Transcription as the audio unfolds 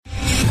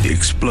The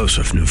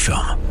explosive new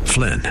film,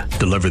 Flynn,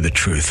 deliver the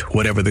truth,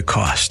 whatever the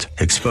cost,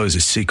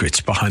 exposes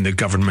secrets behind the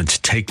government's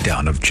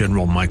takedown of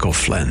General Michael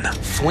Flynn.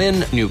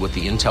 Flynn knew what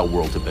the intel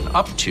world had been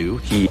up to.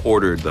 He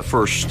ordered the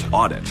first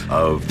audit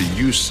of the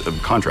use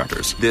of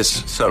contractors.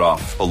 This set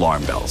off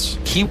alarm bells.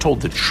 He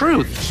told the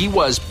truth. He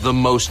was the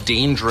most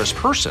dangerous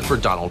person for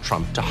Donald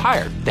Trump to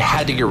hire. They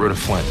had to get rid of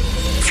Flynn.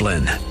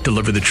 Flynn,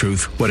 deliver the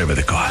truth, whatever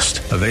the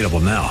cost. Available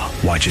now.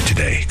 Watch it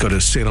today. Go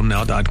to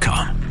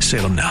salemnow.com.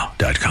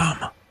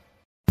 salemnow.com.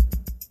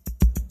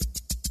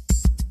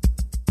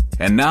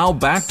 And now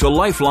back to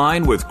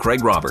Lifeline with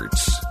Craig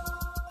Roberts.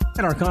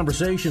 In our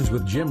conversations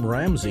with Jim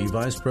Ramsey,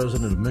 Vice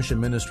President of Mission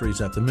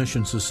Ministries at the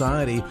Mission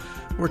Society,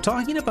 we're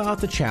talking about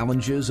the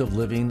challenges of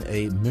living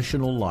a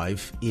missional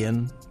life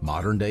in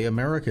modern-day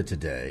America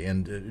today.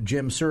 And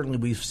Jim, certainly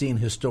we've seen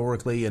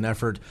historically an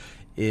effort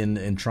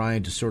in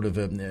trying to sort of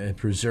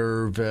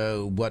preserve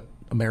what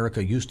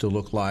America used to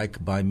look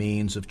like by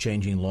means of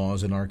changing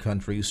laws in our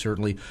country,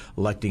 certainly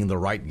electing the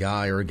right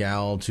guy or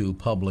gal to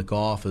public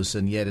office.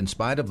 And yet, in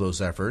spite of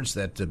those efforts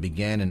that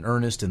began in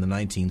earnest in the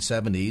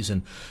 1970s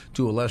and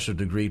to a lesser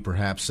degree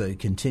perhaps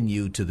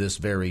continue to this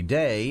very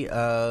day,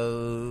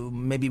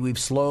 maybe we've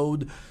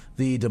slowed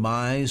the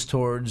demise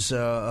towards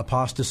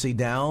apostasy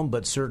down,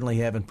 but certainly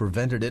haven't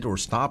prevented it or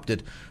stopped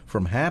it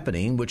from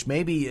happening, which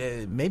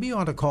maybe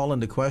ought to call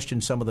into question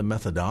some of the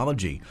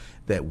methodology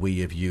that we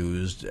have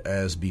used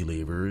as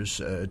believers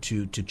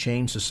to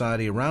change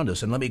society around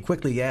us. And let me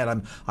quickly add,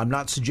 I'm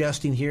not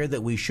suggesting here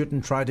that we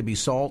shouldn't try to be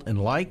salt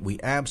and light. We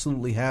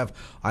absolutely have,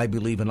 I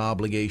believe, an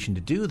obligation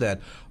to do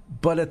that.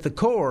 But at the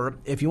core,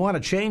 if you want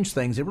to change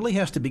things, it really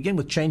has to begin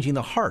with changing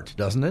the heart,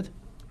 doesn't it?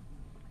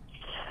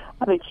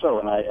 I think so,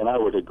 and I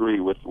would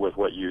agree with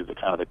what you, the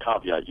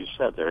caveat you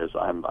said there is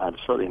I'm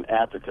certainly an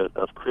advocate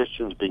of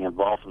Christians being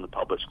involved in the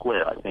public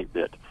square. I think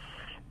that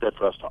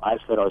for us to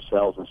isolate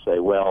ourselves and say,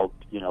 well,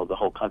 the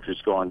whole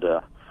country's going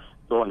to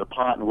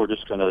pot and we're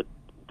just going to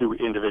do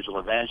individual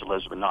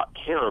evangelism and not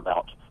care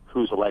about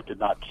who's elected,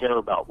 not care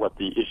about what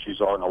the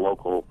issues are in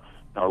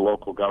our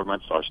local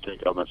governments, our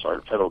state governments,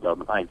 our federal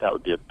government, I think that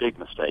would be a big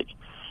mistake.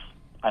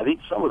 I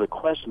think some of the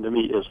question to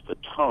me is the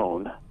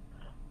tone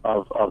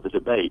of the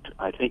debate.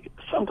 I think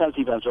sometimes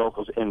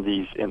evangelicals in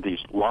these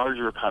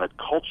larger kind of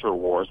culture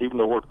wars, even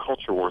the word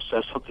culture war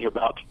says something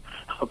about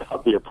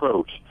the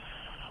approach.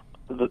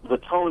 The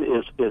tone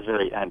is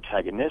very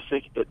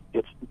antagonistic.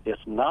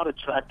 It's not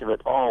attractive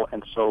at all,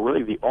 and so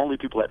really the only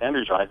people that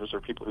energize us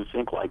are people who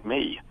think like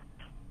me.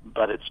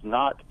 But it's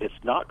not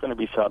going to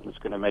be something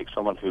that's going to make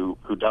someone who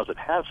doesn't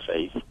have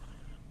faith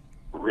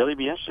really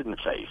be interested in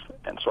faith.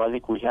 And so I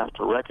think we have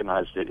to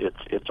recognize that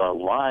it's our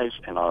lives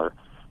and our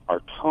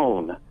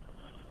tone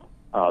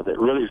that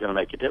really is going to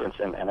make a difference.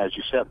 And as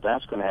you said,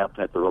 that's going to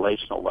happen at the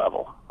relational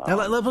level. Now,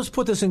 let's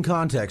put this in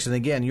context. And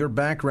again, your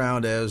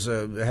background as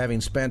having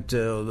spent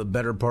the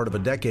better part of a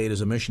decade as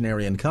a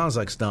missionary in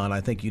Kazakhstan,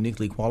 I think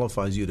uniquely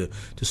qualifies you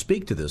to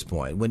speak to this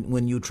point.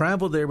 When you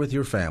travel there with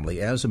your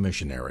family as a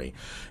missionary,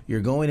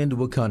 you're going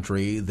into a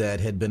country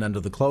that had been under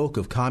the cloak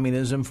of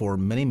communism for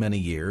many, many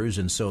years.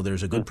 And so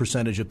there's a good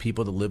percentage of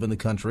people that live in the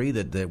country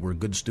that were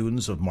good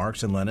students of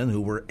Marx and Lenin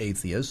who were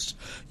atheists.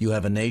 You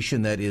have a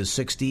nation that is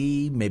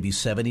 60, maybe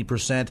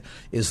 70%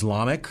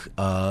 Islamic,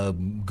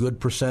 good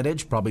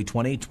percentage, probably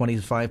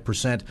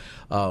 25%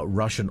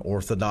 Russian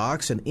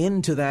Orthodox. And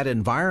into that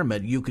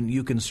environment, you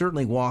can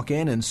certainly walk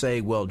in and say,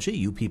 well, gee,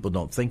 you people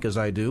don't think as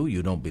I do.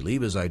 You don't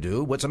believe as I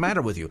do. What's the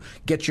matter with you?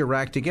 Get your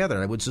act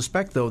together. I would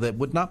suspect, though, that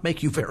would not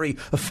make you very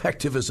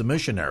effective as a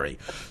missionary.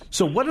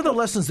 So what are the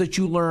lessons that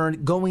you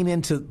learned going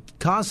into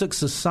Kazakh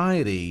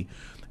society,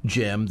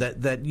 Jim,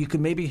 that you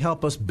can maybe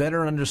help us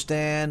better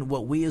understand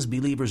what we as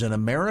believers in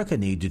America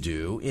need to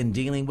do in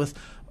dealing with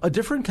a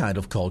different kind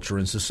of culture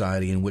and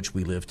society in which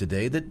we live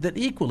today, that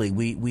equally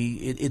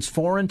it's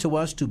foreign to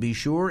us, to be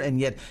sure, and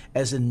yet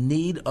as in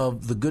need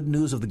of the good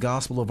news of the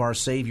gospel of our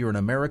Savior in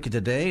America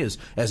today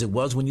as it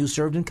was when you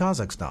served in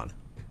Kazakhstan?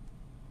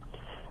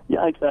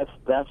 Yeah, I think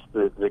that's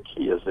the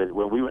key, is that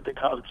when we went to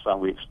Kazakhstan,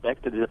 we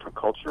expected a different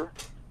culture.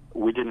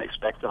 We didn't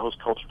expect the host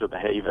culture to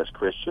behave as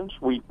Christians.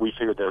 We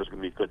figured there was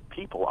going to be good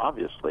people,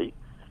 obviously,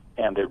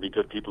 and there'd be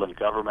good people in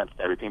government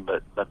and everything,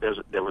 but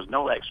there was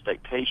no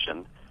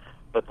expectation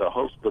that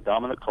the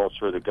dominant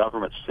culture, the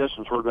government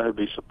systems were going to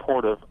be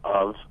supportive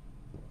of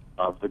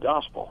the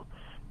gospel.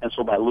 And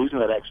so by losing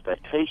that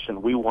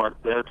expectation, we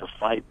weren't there to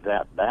fight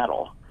that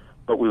battle,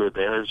 but we were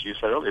there, as you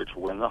said earlier, to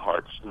win the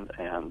hearts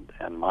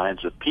and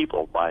minds of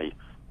people by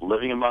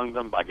living among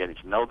them, by getting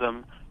to know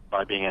them,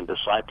 by being in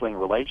discipling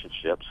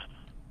relationships,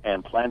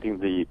 and planting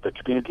the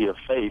community of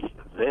faith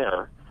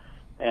there.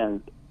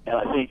 And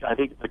I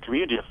think the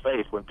community of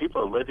faith, when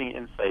people are living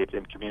in faith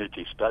in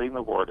community, studying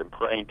the Word and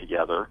praying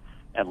together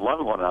and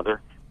loving one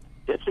another,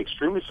 it's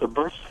extremely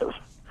subversive.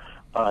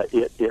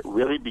 It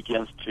really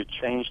begins to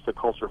change the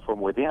culture from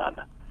within,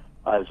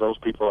 as those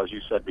people, as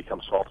you said,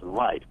 become salt and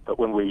light. But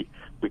when we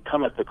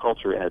come at the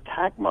culture in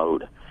attack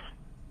mode,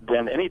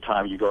 then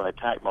anytime you go in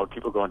attack mode,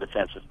 people go in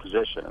defensive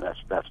position, and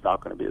that's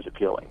not going to be as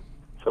appealing.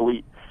 So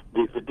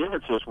The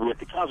difference is with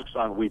the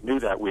Kazakhstan, we knew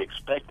that, we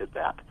expected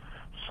that.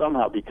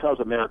 Somehow, because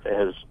America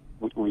has,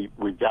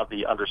 we've got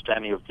the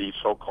understanding of the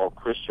so-called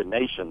Christian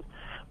nation,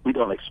 we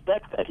don't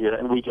expect that here,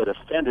 and we get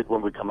offended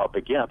when we come up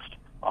against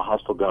a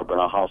hostile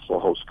government, a hostile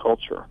host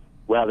culture,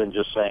 rather than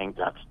just saying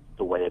that's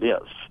the way it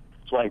is.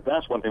 So I think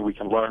that's one thing we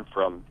can learn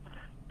from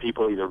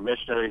people, either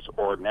missionaries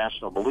or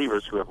national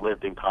believers who have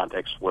lived in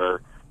contexts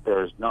where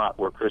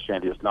where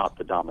Christianity is not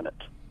the dominant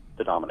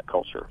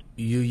culture.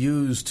 You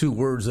use two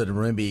words that are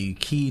maybe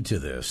key to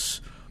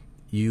this.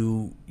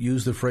 You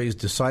use the phrase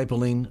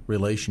discipling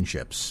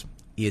relationships.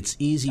 It's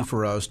easy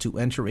for us to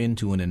enter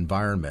into an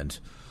environment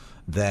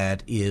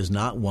that is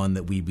not one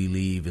that we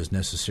believe is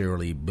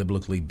necessarily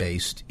biblically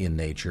based in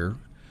nature,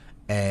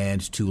 and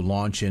to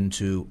launch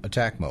into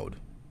attack mode,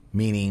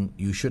 meaning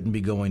you shouldn't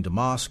be going to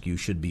mosque, you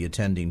should be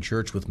attending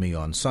church with me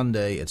on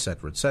Sunday,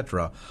 etc.,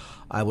 etc.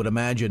 I would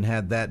imagine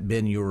had that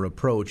been your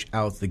approach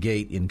out the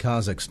gate in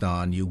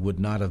Kazakhstan, you would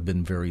not have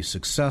been very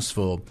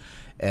successful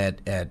at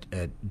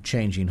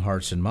changing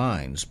hearts and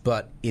minds.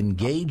 But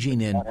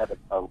engaging in...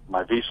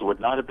 my visa would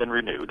not have been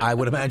renewed. I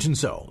would imagine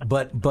so.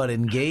 But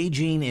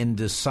engaging in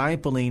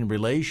discipling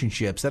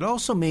relationships, that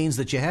also means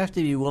that you have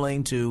to be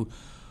willing to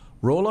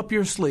roll up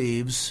your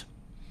sleeves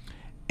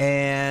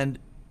and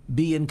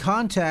be in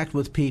contact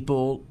with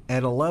people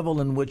at a level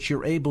in which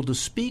you're able to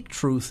speak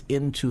truth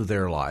into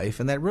their life.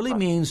 And that really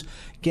means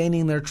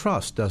gaining their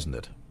trust, doesn't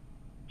it?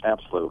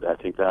 Absolutely. I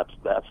think that's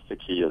the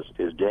key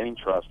is gaining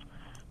trust,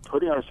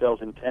 putting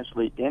ourselves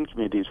intentionally in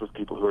communities with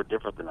people who are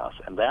different than us.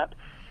 And that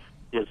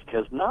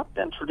has not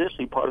been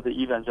traditionally part of the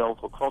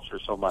evangelical culture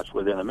so much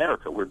within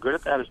America. We're good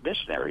at that as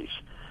missionaries,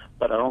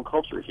 but our own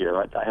culture here,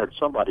 I heard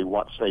somebody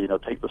once say,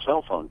 take the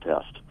cell phone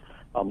test.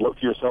 Look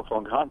through your cell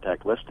phone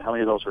contact list. How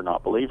many of those are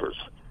not believers?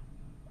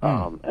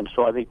 And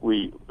so I think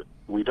we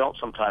don't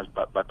sometimes,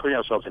 but by putting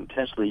ourselves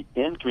intentionally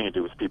in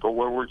community with people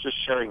where we're just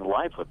sharing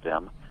life with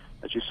them,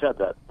 as you said,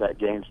 that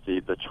gains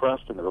the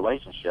trust and the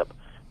relationship,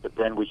 but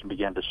then we can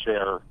begin to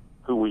share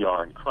who we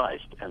are in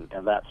Christ. And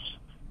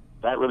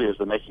that really is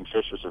the making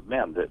fishers of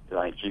men that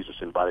I think Jesus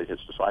invited his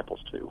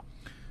disciples to.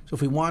 So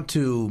if we want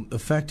to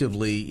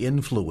effectively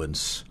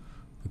influence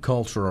the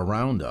culture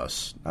around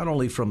us, not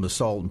only from the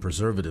salt and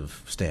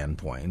preservative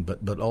standpoint,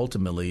 but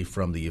ultimately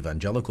from the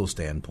evangelical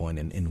standpoint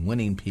in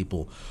winning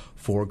people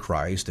for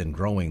Christ and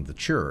growing the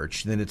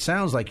church, then it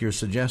sounds like you're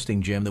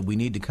suggesting, Jim, that we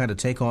need to kind of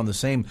take on the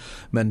same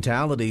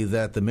mentality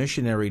that the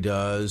missionary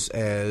does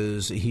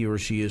as he or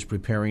she is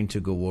preparing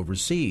to go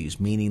overseas,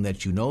 meaning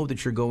that you know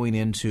that you're going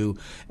into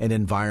an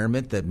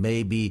environment that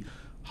may be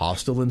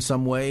hostile in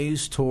some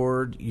ways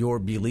toward your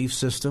belief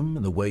system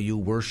and the way you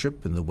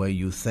worship and the way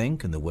you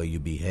think and the way you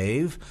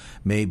behave,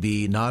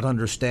 maybe not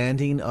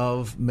understanding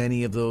of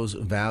many of those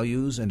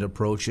values and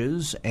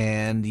approaches,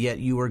 and yet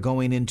you are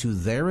going into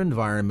their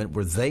environment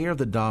where they are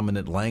the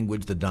dominant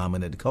language, the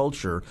dominant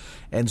culture.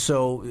 And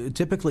so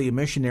typically a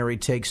missionary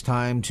takes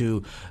time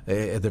to,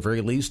 at the very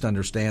least,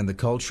 understand the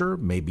culture,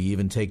 maybe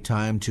even take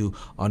time to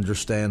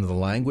understand the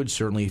language.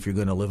 Certainly if you're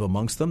going to live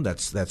amongst them,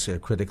 that's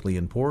critically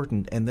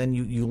important. And then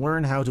you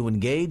learn how to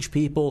engage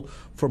people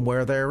from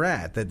where they're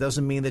at. That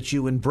doesn't mean that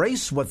you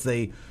embrace what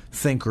they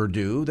think or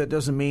do. That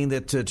doesn't mean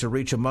that to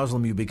reach a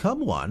Muslim you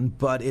become one.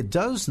 But it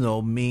does,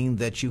 though, mean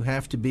that you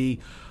have to be,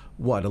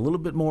 a little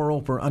bit more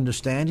open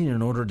understanding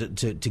in order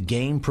to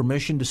gain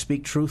permission to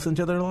speak truth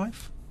into their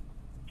life?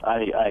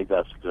 I think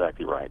that's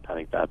exactly right. I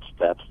think that's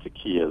the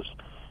key is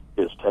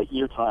taking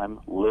your time,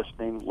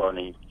 listening,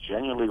 learning,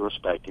 genuinely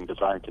respecting,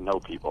 desiring to know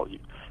people.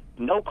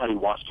 Nobody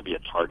wants to be a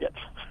target.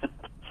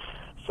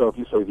 So if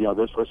you say,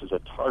 this person's a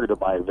target of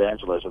my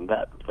evangelism,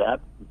 that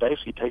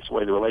basically takes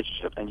away the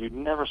relationship, and you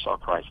never saw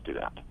Christ do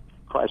that.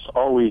 Christ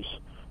always,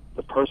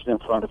 the person in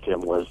front of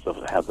him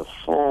had his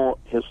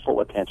full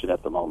attention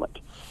at the moment.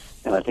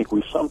 And I think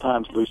we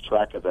sometimes lose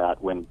track of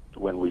that when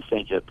we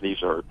think that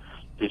these are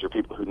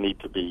people who need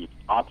to be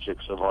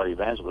objects of our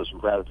evangelism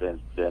rather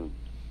than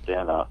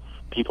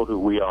people who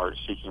we are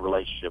seeking a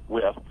relationship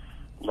with,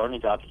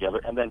 learning God together,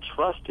 and then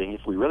trusting,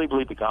 if we really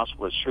believe the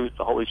gospel is truth,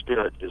 the Holy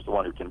Spirit is the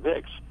one who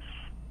convicts,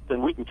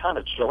 then we can kind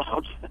of chill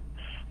out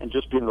and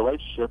just be in a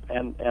relationship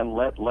and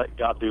let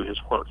God do his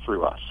work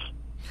through us.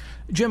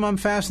 Jim, I'm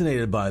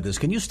fascinated by this.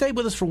 Can you stay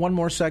with us for one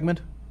more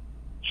segment?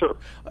 Sure.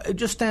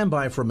 Just stand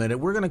by for a minute.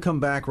 We're going to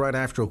come back right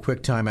after a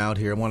quick time out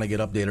here. I want to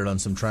get updated on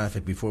some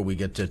traffic before we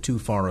get too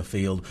far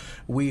afield.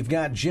 We've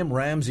got Jim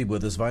Ramsey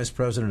with us, Vice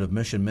President of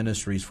Mission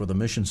Ministries for the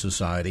Mission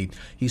Society.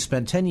 He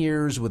spent 10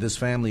 years with his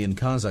family in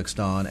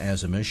Kazakhstan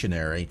as a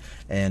missionary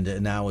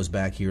and now is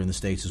back here in the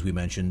States, as we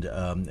mentioned,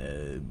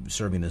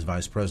 serving as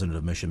Vice President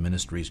of Mission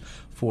Ministries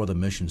for the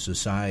Mission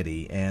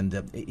Society.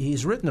 And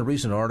he's written a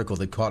recent article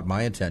that caught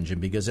my attention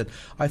because it,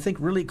 I think,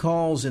 really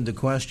calls into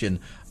question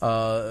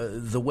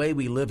the way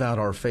we live out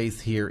our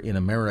faith here in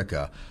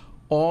America.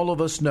 all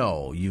of us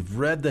know. You've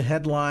read the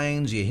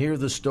headlines, you hear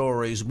the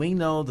stories. We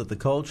know that the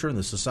culture and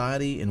the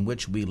society in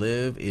which we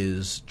live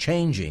is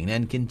changing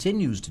and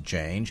continues to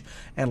change.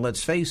 And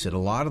let's face it, a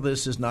lot of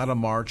this is not a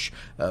march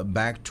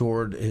back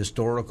toward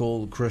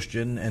historical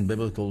Christian and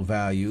biblical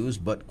values,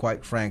 but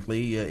quite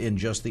frankly, in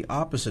just the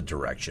opposite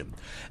direction.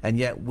 And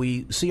yet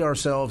we see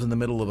ourselves in the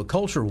middle of a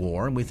culture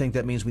war, and we think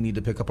that means we need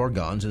to pick up our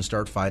guns and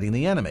start fighting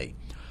the enemy.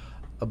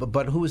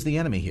 But who is the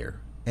enemy here?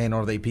 And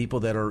are they people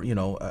that are,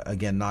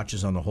 again,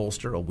 notches on the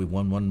holster? Oh, we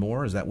won one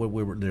more? Is that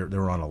what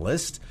they're on a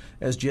list,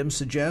 as Jim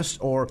suggests?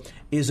 Or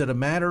is it a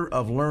matter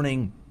of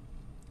learning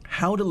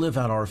how to live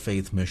out our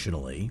faith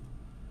missionally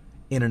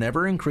in an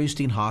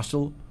ever-increasing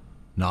hostile,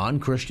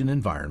 non-Christian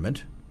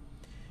environment,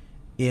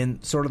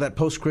 in sort of that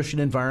post-Christian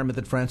environment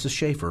that Francis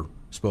Schaeffer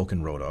spoke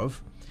and wrote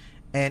of,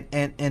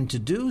 and to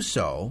do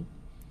so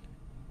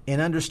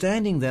in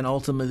understanding then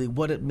ultimately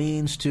what it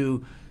means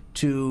to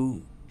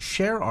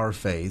share our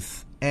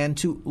faith and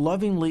to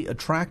lovingly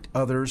attract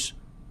others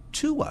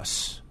to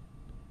us.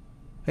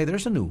 Hey,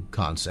 there's a new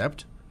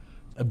concept.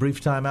 A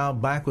brief time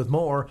out, back with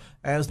more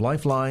as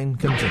Lifeline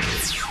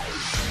continues.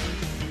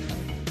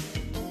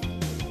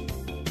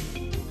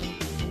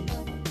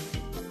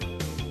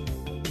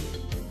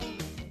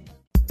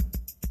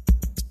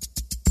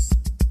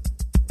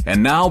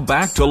 And now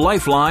back to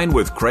Lifeline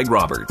with Craig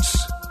Roberts.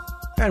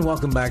 And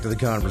welcome back to the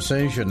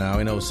conversation. Now,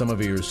 I know some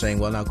of you are saying,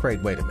 well, now,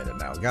 Craig, wait a minute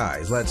now.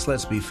 Guys,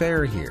 let's be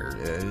fair here.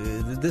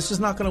 This is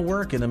not going to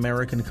work in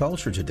American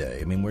culture today.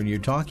 I mean, when you're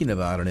talking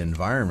about an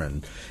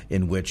environment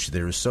in which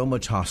there is so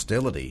much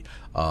hostility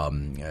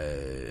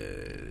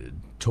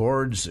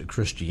towards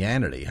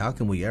Christianity, how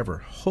can we ever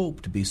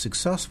hope to be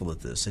successful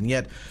at this? And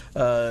yet,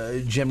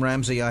 Jim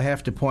Ramsey, I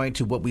have to point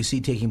to what we see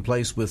taking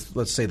place with,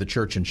 let's say, the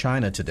church in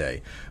China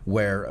today,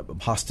 where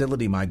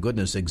hostility, my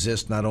goodness,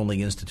 exists not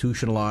only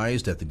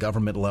institutionalized at the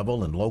government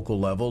level and local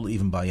level,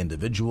 even by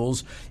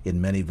individuals in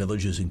many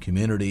villages and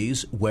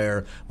communities,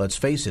 where, let's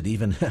face it,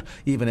 even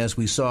as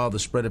we saw the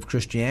spread of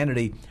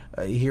Christianity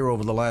here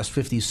over the last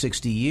 50,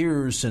 60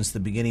 years since the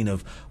beginning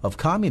of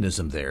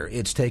communism there,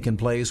 it's taken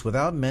place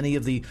without many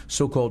of the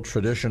so-called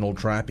traditional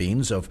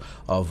trappings of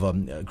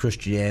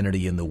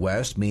Christianity in the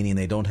West, meaning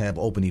they don't have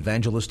open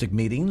evangelistic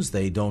meetings,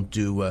 they don't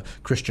do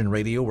Christian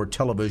radio or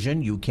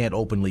television, you can't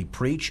openly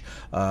preach.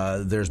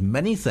 There's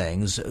many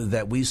things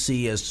that we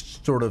see as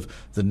sort of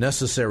the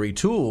necessary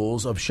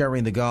tools of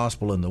sharing the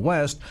gospel in the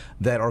West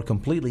that are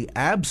completely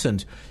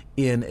absent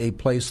in a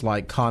place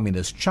like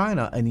communist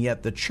China, and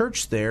yet the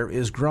church there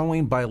is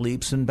growing by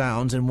leaps and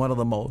bounds in one of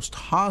the most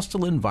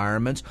hostile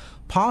environments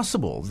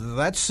possible.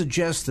 That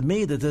suggests to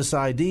me that this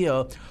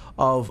idea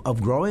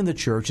of growing the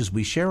church as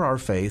we share our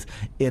faith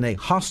in a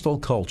hostile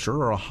culture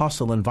or a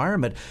hostile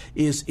environment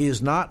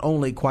is not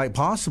only quite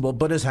possible,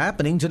 but is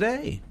happening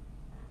today.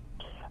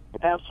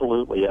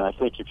 Absolutely, and I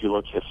think if you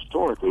look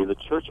historically, the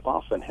church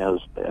often has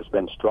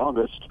been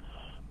strongest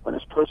when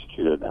it's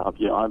persecuted. Now,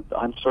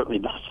 I'm certainly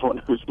not someone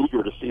who's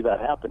eager to see that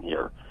happen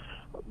here,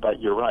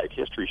 but you're right.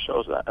 History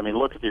shows that. I mean,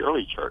 look at the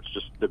early church,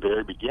 just the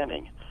very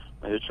beginning.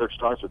 I mean, the church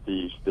starts with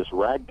this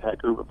ragtag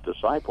group of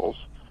disciples,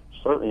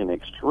 certainly in an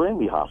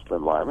extremely hostile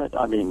environment.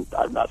 I mean,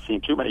 I've not seen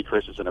too many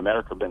Christians in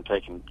America have been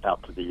taken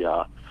out to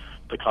the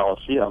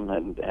Colosseum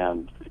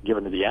and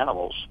given to the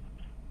animals,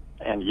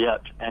 and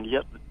yet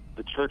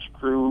the church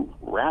grew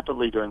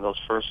rapidly during those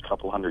first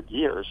couple hundred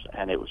years,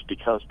 and it was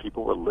because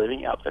people were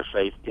living out their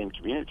faith in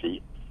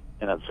community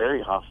in a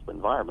very hostile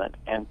environment,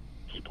 and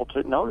people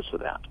took notice of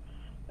that.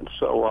 And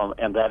so,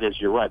 and that is,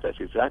 you're right, that's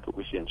exactly what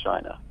we see in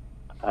China.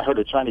 I heard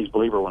a Chinese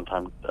believer one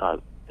time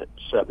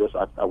said this.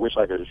 I wish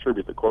I could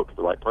attribute the quote to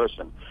the right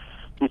person.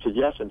 He said,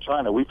 yes, in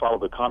China, we follow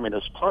the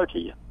Communist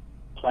Party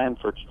plan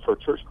for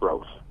church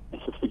growth.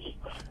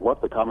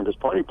 What, the Communist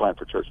Party plan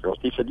for church growth?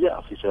 He said,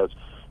 yes. He says,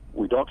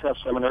 we don't have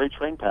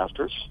seminary-trained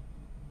pastors.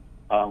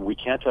 We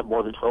can't have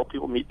more than 12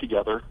 people meet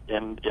together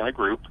in a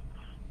group,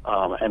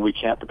 and we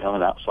can't depend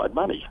on outside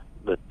money.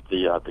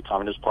 The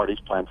Communist Party's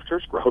plan for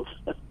church growth.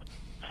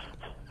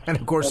 And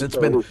of course, it's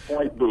been. His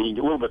point being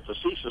a little bit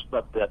facetious,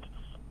 but that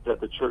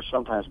the church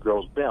sometimes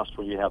grows best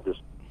when you have this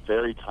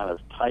very kind of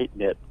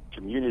tight-knit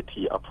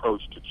community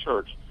approach to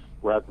church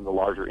rather than the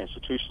larger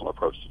institutional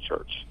approach to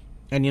church.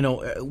 And,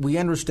 we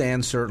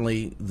understand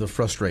certainly the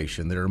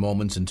frustration. There are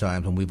moments and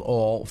times when we've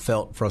all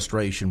felt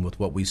frustration with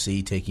what we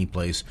see taking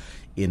place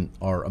in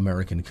our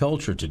American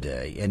culture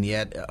today. And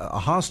yet a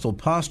hostile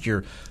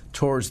posture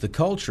towards the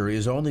culture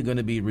is only going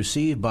to be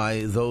received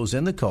by those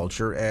in the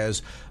culture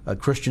as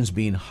Christians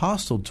being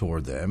hostile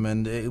toward them.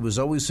 And it was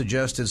always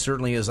suggested,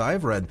 certainly as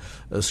I've read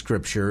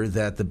Scripture,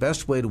 that the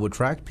best way to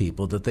attract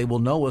people, that they will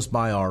know us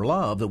by our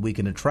love, that we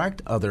can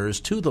attract others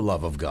to the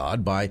love of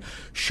God by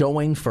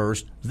showing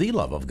first the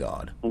love of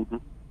God. Mm-hmm.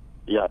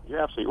 Yeah,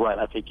 you're absolutely right.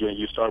 I think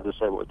you started to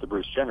say with the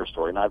Bruce Jenner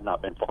story, and I've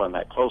not been following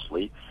that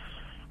closely.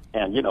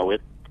 And,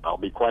 I'll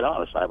be quite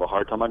honest, I have a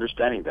hard time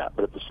understanding that.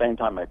 But at the same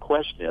time, my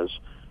question is,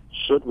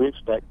 should we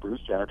expect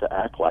Bruce Jenner to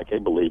act like a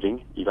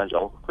believing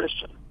evangelical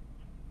Christian?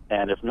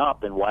 And if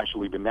not, then why should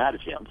we be mad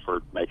at him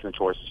for making the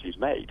choices he's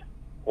made?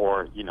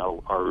 or,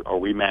 are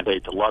we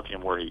mandated to love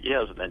him where he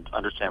is, and then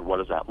understand what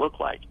does that look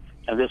like?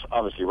 And this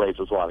obviously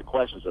raises a lot of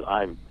questions that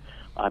I'm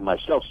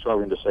myself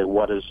struggling to say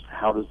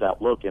how does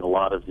that look in a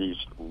lot of these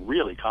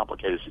really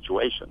complicated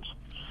situations.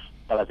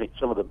 But I think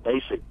some of the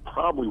basic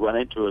problem we run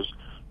into is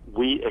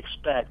we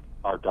expect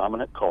our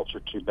dominant culture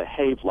to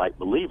behave like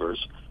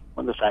believers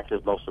when the fact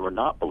is most of them are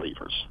not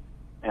believers.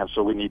 And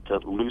so we need to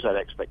lose that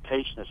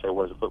expectation and say,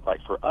 what does it look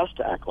like for us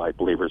to act like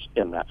believers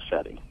in that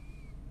setting?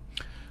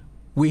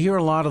 We hear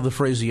a lot of the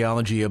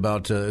phraseology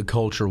about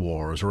culture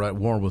wars, or at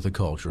war with the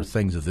culture,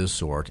 things of this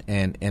sort.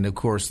 And of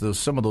course,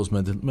 some of those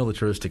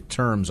militaristic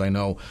terms, I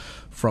know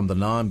from the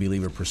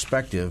non-believer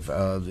perspective,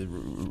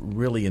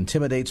 really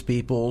intimidates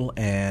people,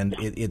 and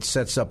it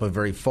sets up a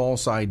very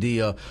false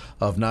idea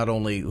of not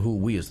only who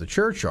we as the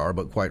church are,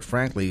 but quite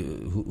frankly,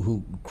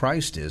 who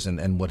Christ is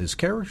and what his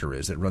character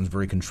is. It runs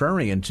very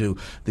contrarian to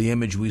the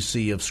image we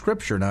see of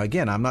Scripture. Now,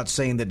 again, I'm not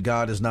saying that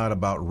God is not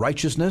about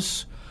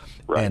righteousness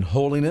and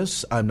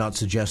holiness. I'm not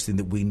suggesting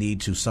that we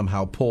need to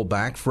somehow pull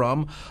back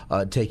from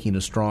taking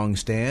a strong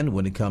stand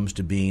when it comes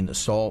to being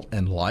salt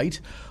and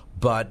light.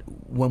 But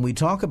when we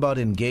talk about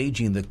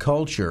engaging the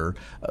culture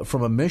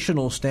from a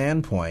missional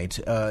standpoint,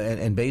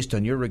 and based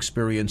on your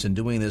experience in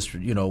doing this,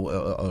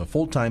 on a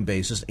full-time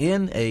basis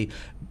in a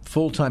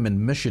full-time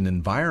and mission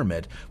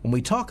environment, when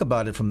we talk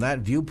about it from that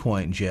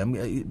viewpoint,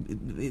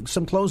 Jim,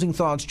 some closing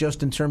thoughts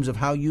just in terms of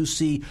how you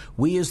see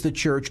we as the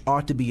church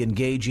ought to be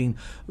engaging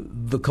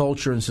the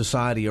culture and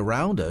society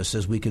around us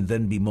as we can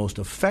then be most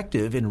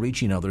effective in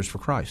reaching others for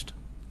Christ.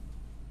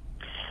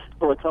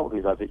 Well, a couple of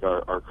things I think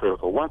are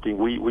critical. One thing,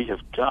 we have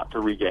got to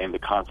regain the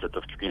concept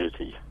of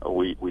community.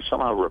 We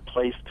somehow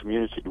replaced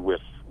community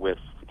with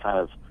kind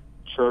of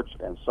church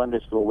and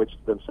Sunday school, which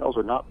themselves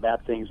are not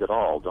bad things at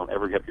all. Don't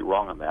ever get me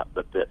wrong on that.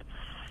 But that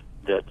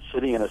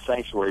sitting in a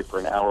sanctuary for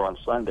an hour on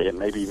Sunday and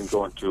maybe even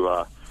going to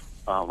a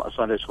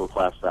Sunday school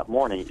class that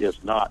morning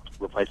is not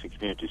replacing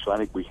community. So I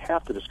think we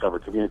have to discover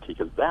community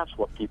because that's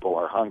what people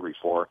are hungry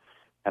for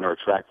and are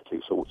attracted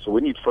to. So we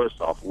need, first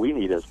off,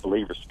 as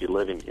believers to be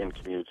living in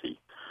community.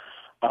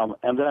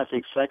 And then I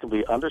think,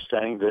 secondly,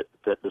 understanding that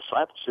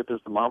discipleship is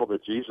the model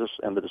that Jesus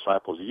and the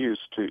disciples used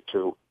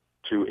to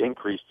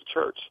increase the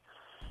church.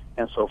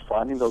 And so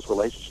finding those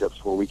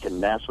relationships where we can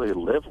naturally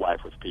live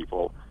life with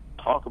people,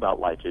 talk about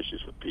life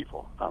issues with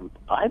people.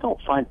 I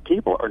don't find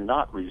people are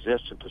not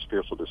resistant to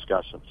spiritual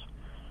discussions.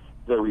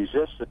 They're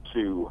resistant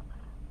to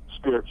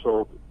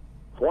spiritual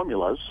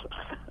formulas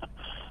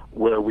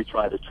where we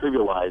try to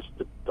trivialize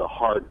the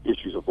hard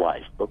issues of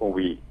life. But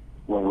when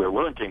we're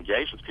willing to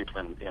engage with people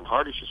in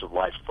hard issues of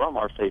life from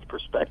our faith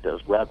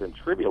perspective, rather than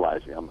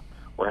trivializing them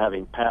or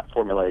having pat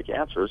formulaic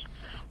answers,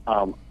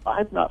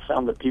 I've not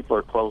found that people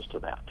are close to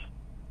that.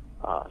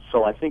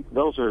 So I think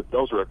those are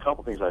a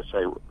couple things I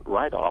say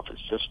right off.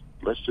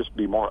 Let's just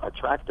be more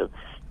attractive.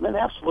 And then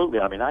absolutely,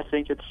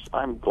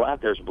 I'm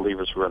glad there's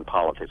believers who are in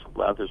politics. I'm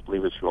glad there's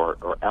believers who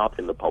are out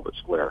in the public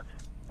square,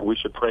 and we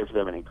should pray for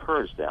them and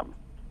encourage them.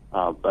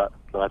 But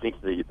I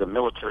think the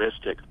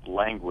militaristic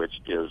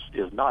language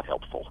is not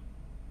helpful.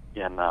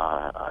 And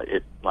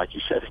it, like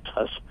you said,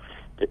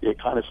 it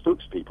kind of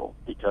spooks people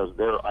because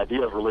their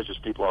idea of religious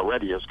people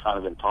already is kind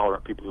of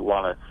intolerant people who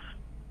want to,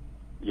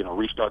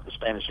 restart the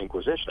Spanish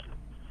Inquisition.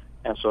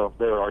 And so if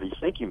they're already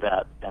thinking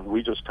that, and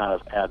we just kind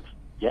of add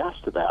gas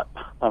to that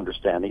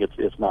understanding,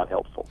 it's not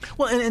helpful.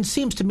 Well, and it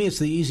seems to me it's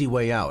the easy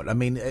way out. I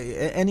mean,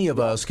 any of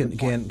us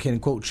can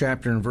quote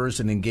chapter and verse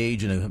and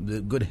engage in a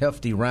good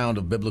hefty round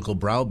of biblical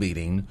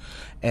browbeating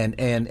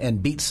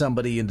and beat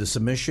somebody into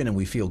submission, and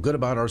we feel good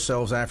about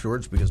ourselves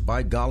afterwards because,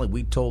 by golly,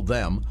 we told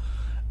them.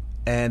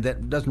 And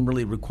that doesn't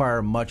really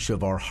require much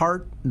of our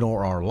heart,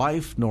 nor our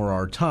life, nor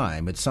our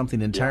time. It's something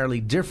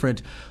entirely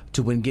different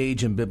to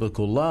engage in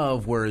biblical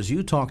love, whereas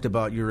you talked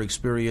about your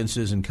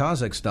experiences in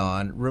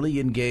Kazakhstan,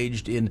 really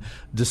engaged in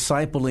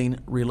discipling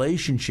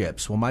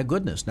relationships. Well, my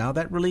goodness, now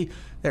that really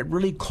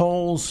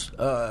calls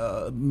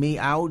me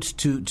out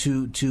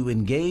to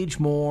engage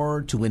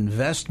more, to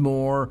invest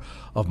more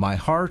of my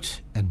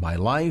heart and my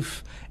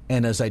life.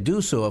 And as I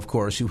do so, of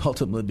course, you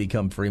ultimately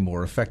become very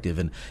more effective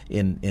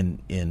in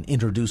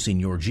introducing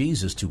your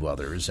Jesus to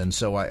others. And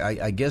so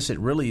I guess it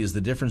really is the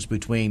difference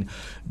between,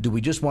 do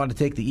we just want to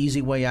take the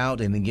easy way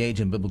out and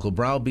engage in biblical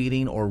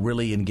browbeating, or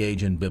really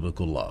engage in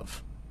biblical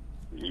love?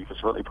 You can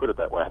certainly put it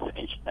that way, I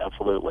think.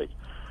 Absolutely.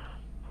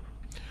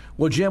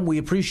 Well, Jim, we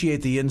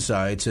appreciate the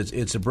insights.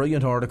 It's a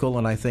brilliant article,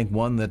 and I think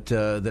one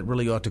that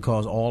really ought to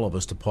cause all of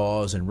us to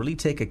pause and really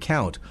take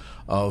account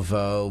of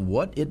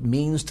what it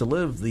means to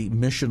live the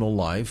missional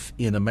life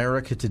in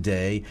America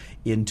today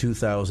in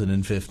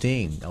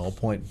 2015. I'll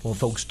point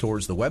folks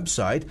towards the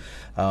website,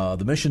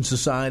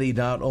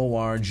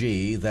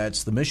 themissionsociety.org.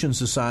 That's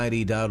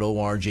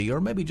themissionsociety.org,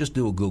 or maybe just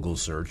do a Google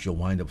search. You'll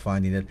wind up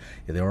finding it.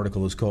 The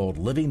article is called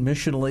Living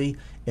Missionally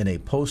in a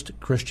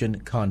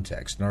Post-Christian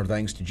Context. And our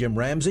thanks to Jim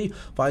Ramsey,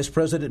 Vice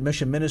President,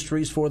 Mission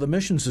Ministries for the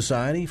Mission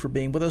Society, for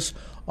being with us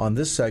on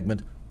this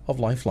segment of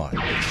Lifeline.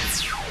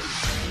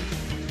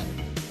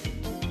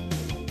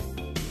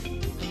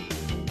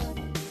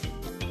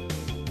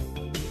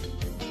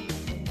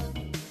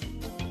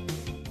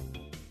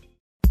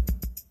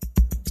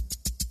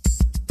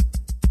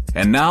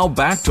 And now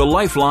back to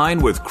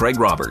Lifeline with Craig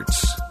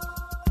Roberts.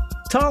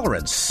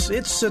 Tolerance.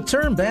 It's a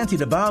term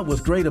bandied about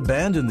with great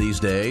abandon these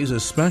days,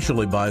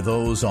 especially by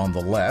those on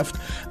the left.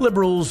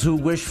 Liberals who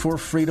wish for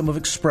freedom of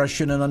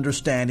expression and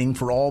understanding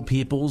for all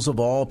peoples of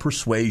all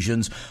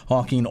persuasions,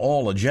 hawking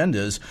all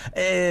agendas,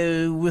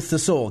 with the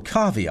sole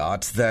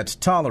caveat that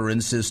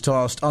tolerance is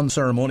tossed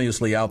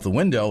unceremoniously out the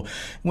window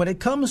when it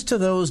comes to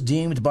those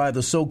deemed by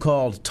the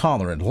so-called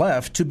tolerant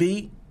left to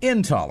be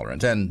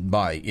intolerant. And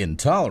by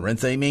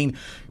intolerant, they mean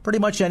pretty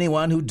much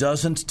anyone who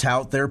doesn't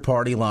tout their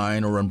party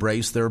line or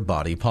embrace their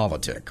body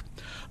politic.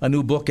 A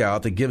new book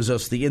out that gives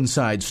us the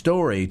inside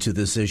story to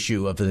this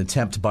issue of an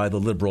attempt by the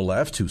liberal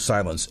left to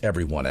silence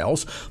everyone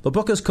else. The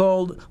book is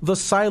called The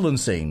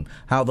Silencing: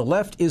 How the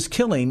Left is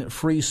Killing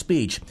Free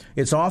Speech.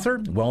 Its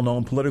author,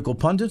 well-known political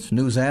pundit,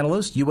 news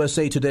analyst,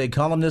 USA Today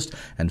columnist,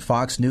 and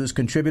Fox News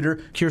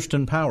contributor,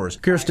 Kirsten Powers.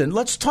 Kirsten,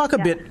 let's talk a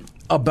bit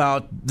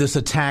about this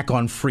attack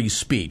on free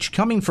speech,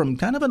 coming from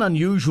kind of an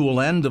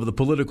unusual end of the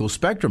political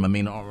spectrum. I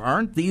mean,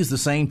 aren't these the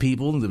same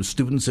people, the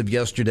students of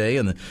yesterday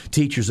and the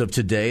teachers of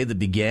today, that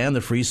began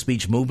the free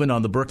speech movement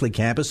on the Berkeley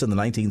campus in the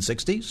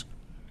 1960s?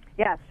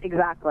 Yes,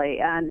 exactly.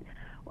 And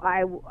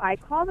I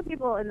call the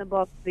people in the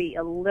book the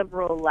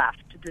liberal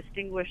left to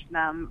distinguish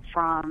them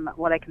from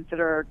what I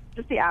consider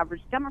just the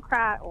average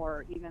Democrat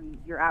or even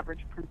your average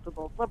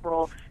principled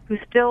liberal who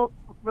still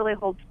really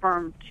holds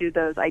firm to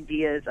those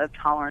ideas of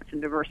tolerance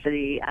and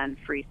diversity and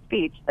free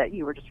speech that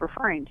you were just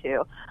referring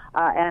to.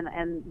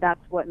 And that's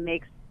what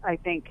makes, I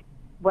think,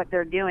 what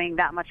they're doing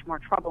that much more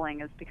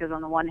troubling, is because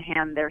on the one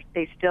hand,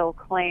 they still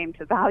claim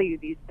to value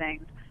these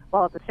things,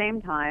 while at the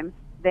same time,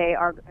 they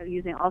are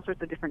using all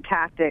sorts of different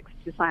tactics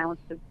to silence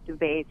the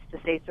debates, to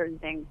say certain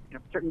things,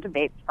 certain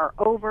debates are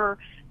over,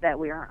 that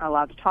we aren't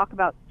allowed to talk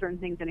about certain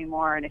things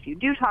anymore, and if you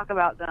do talk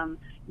about them,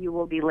 you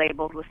will be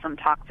labeled with some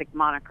toxic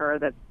moniker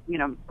that's,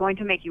 going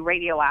to make you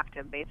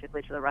radioactive,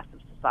 basically, to the rest of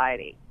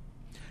society.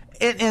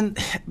 And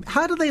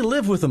how do they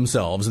live with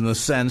themselves in the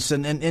sense,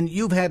 and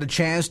you've had a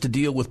chance to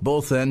deal with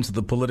both ends of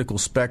the political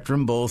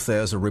spectrum, both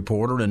as a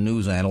reporter and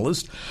news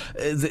analyst.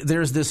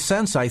 There's this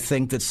sense, I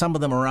think, that some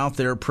of them are out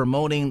there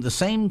promoting the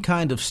same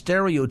kind of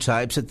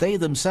stereotypes that they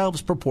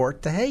themselves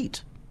purport to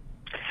hate.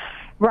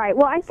 Right.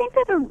 Well, I think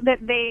that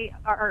they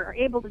are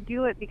able to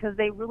do it because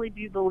they really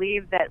do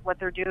believe that what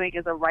they're doing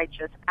is a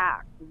righteous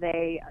act.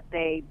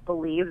 They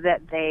believe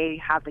that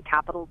they have the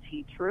capital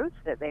T truth,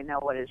 that they know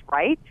what is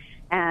right,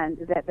 and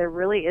that there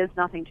really is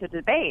nothing to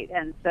debate,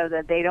 and so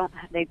that they don't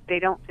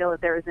feel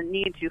that there is a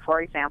need to,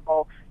 for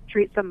example,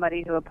 treat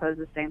somebody who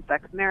opposes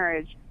same-sex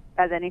marriage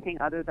as anything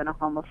other than a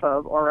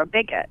homophobe or a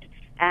bigot.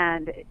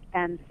 And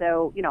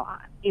so,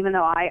 even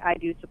though I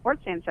do support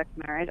same-sex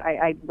marriage,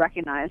 I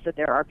recognize that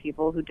there are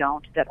people who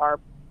don't, that are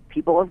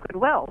people of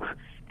goodwill.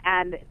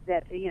 And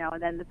that,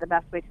 and then the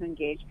best way to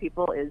engage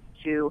people is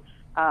to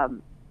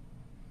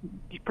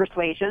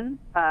persuasion,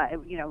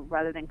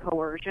 rather than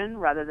coercion,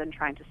 rather than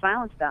trying to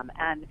silence them.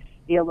 And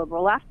the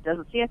liberal left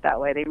doesn't see it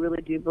that way. They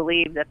really do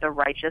believe that the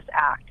righteous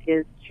act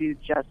is to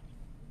just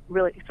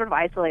really sort of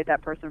isolate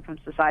that person from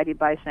society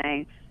by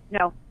saying,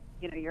 no,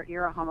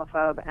 you're a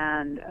homophobe,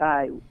 and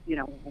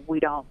we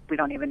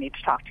don't even need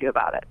to talk to you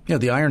about it. Yeah,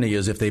 the irony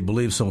is, if they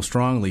believe so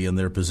strongly in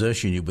their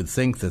position, you would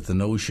think that the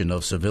notion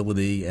of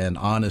civility and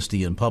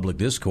honesty in public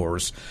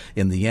discourse,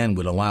 in the end,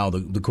 would allow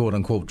the quote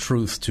unquote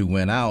truth to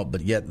win out.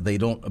 But yet, they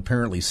don't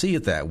apparently see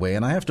it that way.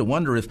 And I have to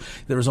wonder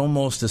if there's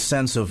almost a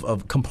sense of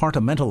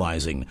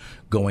compartmentalizing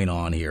going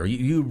on here.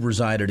 You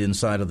resided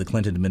inside of the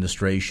Clinton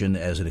administration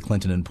as a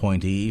Clinton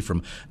appointee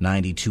from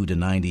 92 to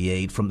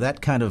 98. From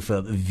that kind of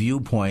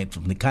viewpoint,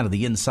 from the kind of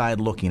the inside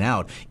looking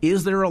out,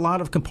 is there a lot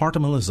of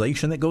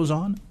compartmentalization that goes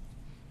on?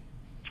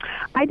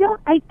 I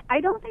don't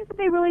think that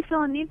they really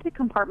feel a need to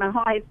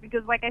compartmentalize,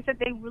 because, like I said,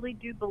 they really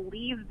do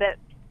believe that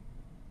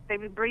they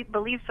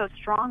believe so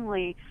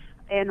strongly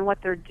in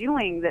what they're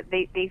doing that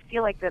they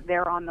feel like that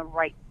they're on the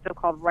right,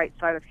 so-called right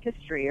side of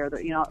history, or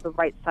the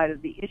right side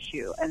of the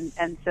issue,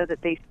 and so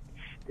that they,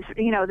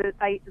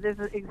 there's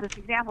this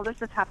example. This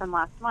just happened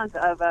last month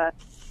of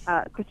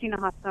Christina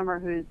Hoff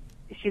Sommer,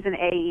 she's an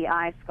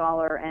AEI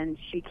scholar, and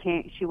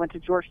she went to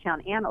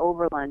Georgetown and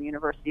Oberlin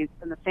universities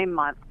in the same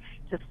month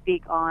to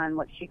speak on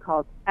what she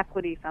calls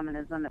equity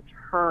feminism. It's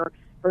her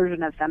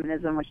version of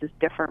feminism, which is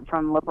different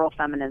from liberal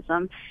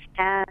feminism.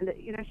 And,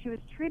 she was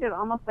treated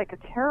almost like a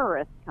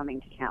terrorist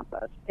coming to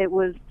campus. It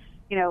was,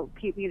 she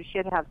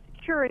had to have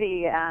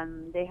security,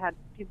 and they had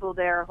people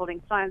there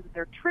holding signs that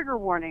they're trigger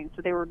warnings,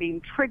 so they were being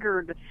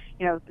triggered,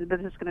 that this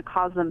is going to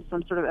cause them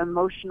some sort of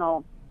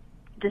emotional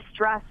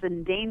distress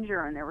and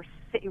danger, and there were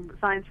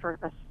signs for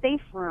a safe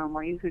room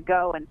where you could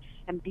go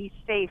and be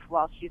safe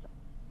while she's,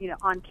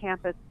 on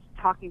campus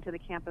talking to the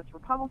campus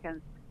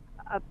Republicans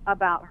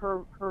about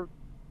her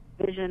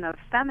vision of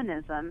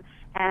feminism,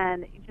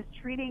 and just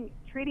treating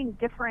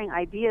differing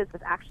ideas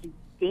as actually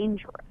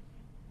dangerous.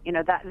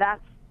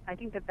 That's I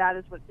think that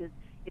is what is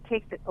it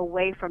takes it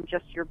away from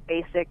just your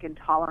basic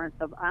intolerance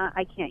of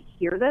I can't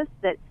hear this,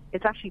 that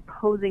it's actually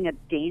posing a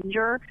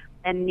danger,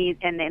 and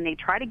they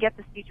try to get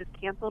the speeches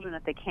canceled, and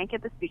if they can't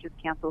get the speeches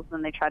canceled,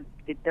 then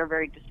they're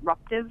very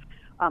disruptive,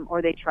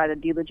 or they try to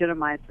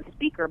delegitimize the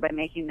speaker by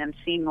making them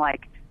seem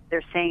like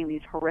they're saying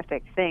these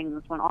horrific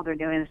things when all they're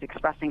doing is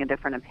expressing a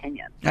different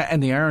opinion.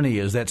 And the irony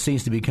is that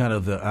seems to be kind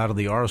of out of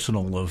the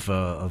arsenal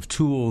of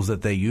tools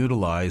that they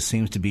utilize,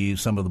 seems to be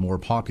some of the more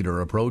popular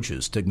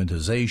approaches: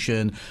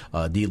 stigmatization,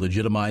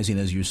 delegitimizing,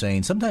 as you're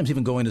saying, sometimes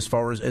even going as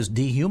far as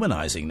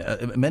dehumanizing.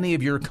 Many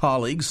of your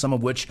colleagues, some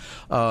of which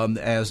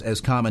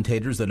as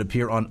commentators that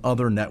appear on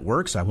other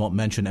networks, I won't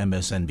mention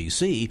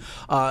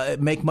MSNBC,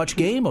 make much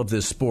game of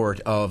this sport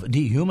of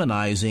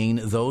dehumanizing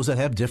those that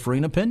have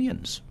differing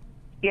opinions.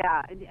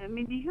 Yeah, I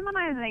mean,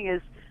 dehumanizing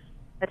is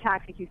a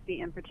tactic you see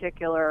in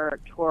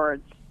particular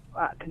towards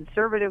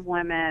conservative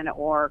women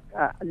or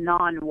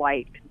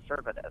non-white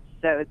conservatives.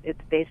 So it's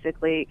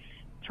basically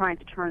trying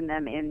to turn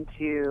them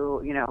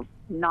into,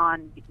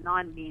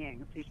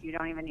 non-beings. You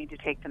don't even need to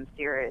take them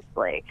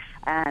seriously.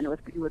 And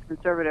with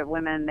conservative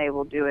women, they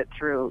will do it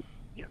through,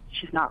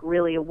 she's not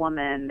really a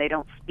woman. They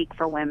don't speak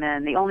for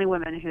women. The only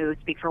women who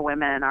speak for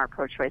women are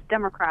pro-choice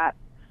Democrats.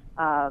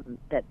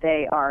 That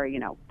they are,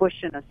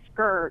 bush in a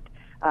skirt.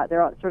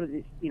 They're all sort of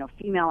these,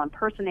 female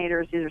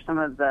impersonators. These are some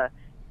of the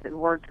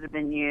words that have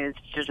been used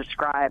to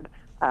describe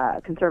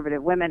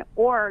conservative women,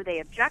 or they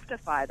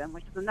objectify them,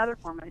 which is another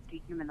form of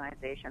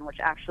dehumanization, which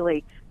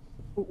actually,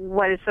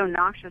 what is so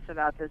noxious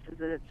about this is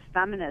that it's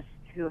feminists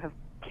who have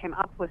came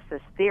up with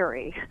this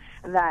theory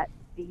that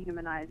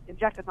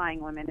objectifying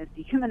women is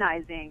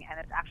dehumanizing, and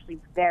it's actually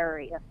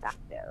very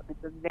effective.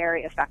 It's a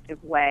very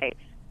effective way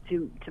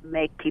to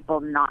make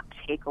people not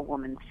take a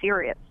woman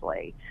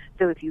seriously.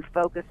 So if you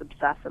focus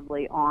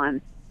obsessively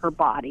on her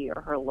body or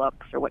her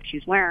looks or what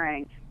she's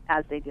wearing,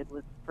 as they did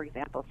with, for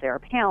example, Sarah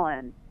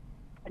Palin,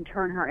 and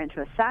turn her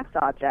into a sex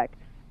object,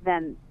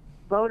 then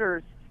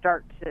voters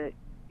start to,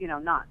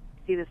 not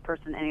see this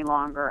person any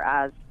longer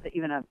as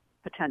even a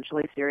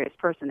potentially serious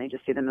person. They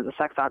just see them as a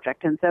sex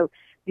object. And so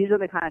these are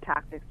the kind of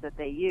tactics that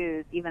they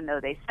use, even though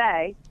they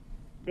say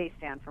they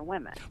stand for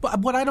women. But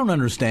what I don't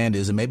understand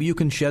is, and maybe you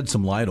can shed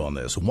some light on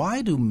this,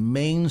 why do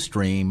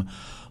mainstream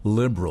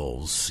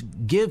liberals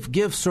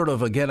give sort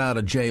of a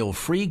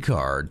get-out-of-jail-free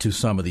card to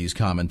some of these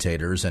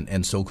commentators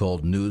and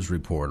so-called news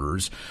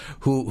reporters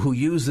who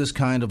use this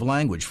kind of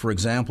language? For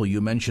example, you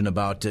mentioned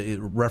about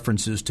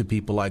references to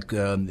people like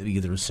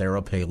either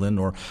Sarah Palin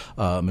or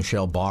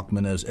Michelle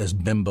Bachmann as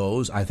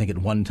bimbos. I think at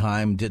one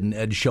time, didn't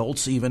Ed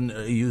Schultz even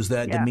use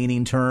that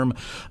demeaning term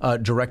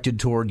directed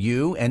toward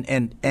you?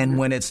 And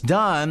when it's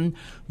done,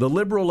 the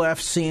liberal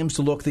left seems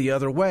to look the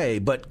other way.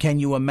 But can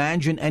you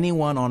imagine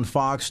anyone on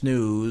Fox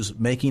News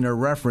making a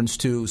reference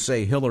to,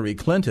 say, Hillary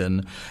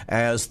Clinton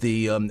as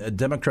the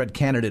Democrat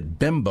candidate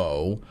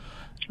bimbo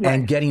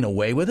and getting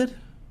away with it?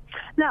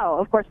 No,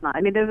 of course not.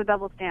 I mean, there's a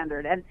double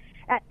standard. And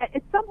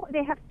at some point,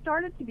 they have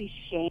started to be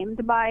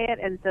shamed by it,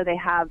 and so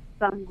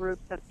some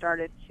groups have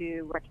started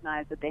to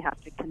recognize that they have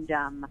to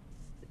condemn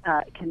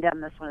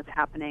this when it's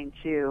happening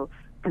to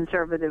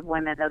conservative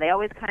women, though they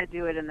always kind of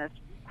do it in this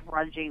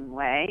grudging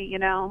way,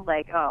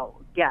 like, oh,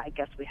 yeah, I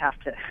guess we have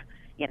to,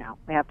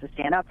 we have to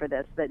stand up for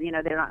this. But,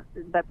 they're not,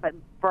 but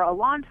for a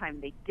long time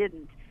they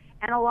didn't.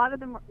 And a lot of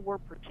them were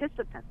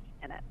participants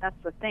in it. That's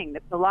the thing.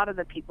 A lot of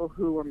the people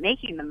who were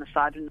making the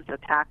misogynist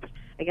attacks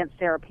against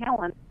Sarah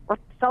Palin were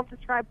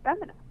self-described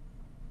feminists.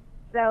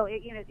 So,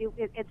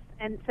 it's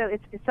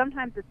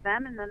sometimes it's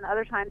them, and then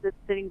other times it's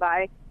sitting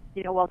by,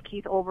 while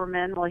Keith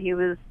Olbermann, while he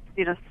was,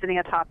 sitting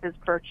atop his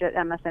perch at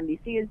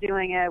MSNBC is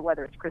doing it,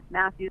 whether it's Chris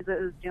Matthews that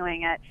is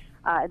doing it,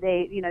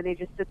 they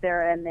just sit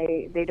there and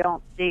they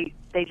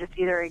just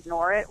either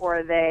ignore it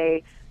or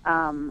they,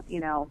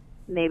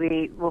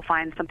 maybe will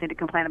find something to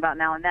complain about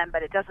now and then,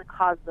 but it doesn't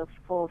cause the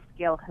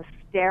full-scale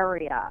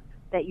hysteria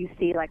that you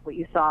see, like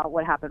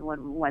what happened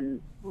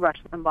when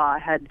Rush Limbaugh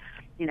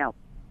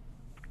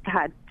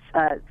had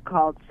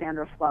called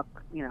Sandra Fluck,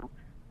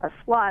 a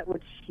slut,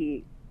 which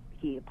he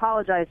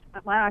apologized.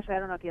 Well, actually, I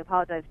don't know if he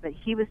apologized, but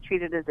he was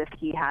treated as if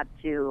he had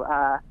to,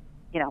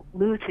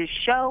 lose his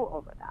show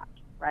over that,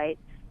 right?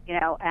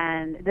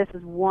 And this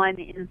is one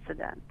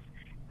incident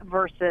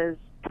versus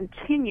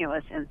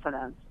continuous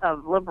incidents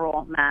of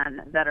liberal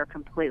men that are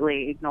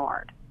completely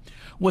ignored.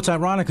 What's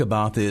ironic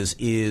about this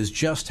is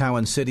just how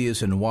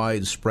insidious and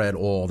widespread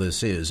all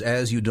this is.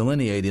 As you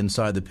delineate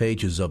inside the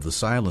pages of The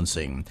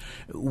Silencing,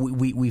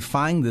 we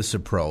find this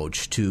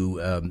approach to,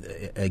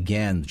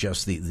 again,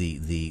 just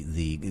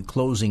the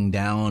closing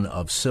down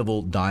of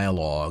civil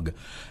dialogue,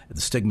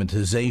 the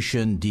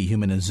stigmatization,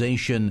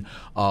 dehumanization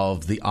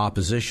of the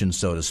opposition,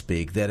 so to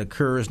speak, that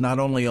occurs not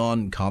only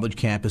on college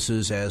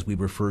campuses, as we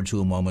referred to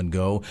a moment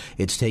ago.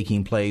 It's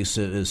taking place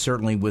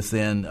certainly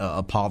within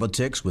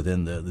politics,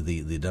 within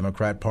the Democratic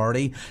Democrat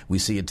Party. We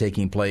see it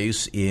taking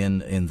place in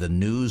the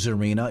news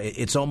arena.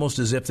 It's almost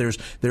as if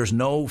there's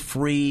no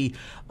free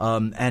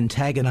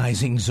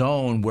antagonizing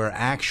zone where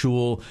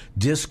actual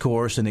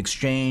discourse and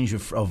exchange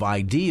of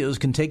ideas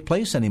can take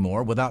place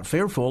anymore without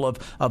fearful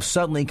of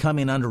suddenly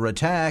coming under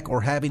attack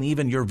or having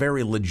even your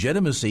very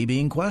legitimacy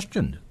being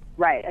questioned.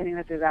 Right. I think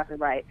that's exactly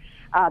right.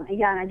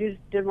 And I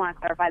did want to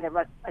clarify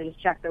that I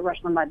just checked that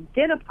Rush Limbaugh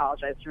did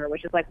apologize to her,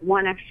 which is like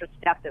one extra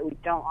step that we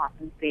don't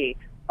often see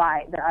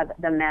by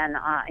the men,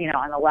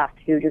 on the left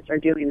who just are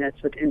doing this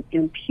with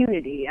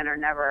impunity and are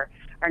never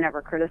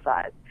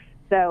criticized.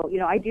 So,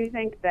 I do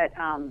think that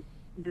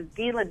the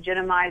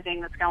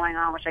delegitimizing that's going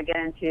on, which I get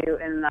into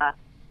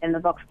in the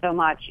book so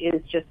much,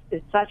 is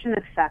such an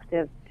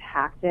effective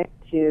tactic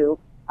to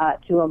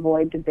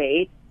avoid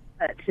debate,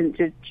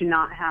 to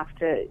not have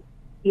to.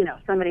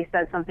 Somebody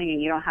says something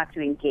and you don't have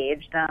to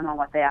engage them on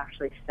what they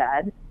actually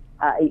said.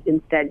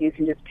 Instead, you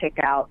can just pick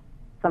out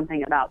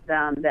something about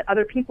them that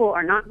other people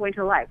are not going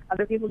to like.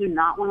 Other people do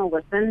not want to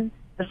listen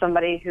to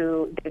somebody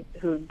who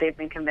they've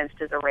been convinced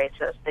is a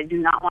racist. They do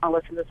not want to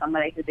listen to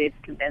somebody who they've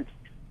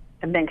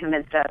been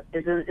convinced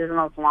is an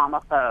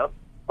Islamophobe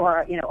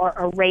or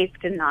a race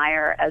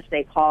denier, as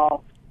they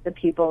call the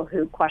people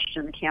who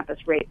question the campus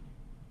race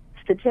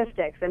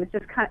statistics. And it's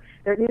just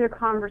these are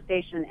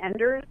conversation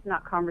enders,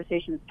 not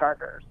conversation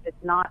starters.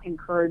 It's not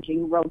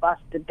encouraging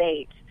robust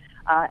debate,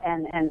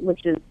 and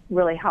which is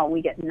really how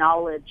we get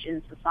knowledge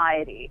in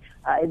society.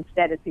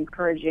 Instead, it's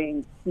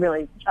encouraging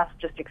really us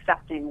just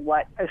accepting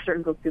what a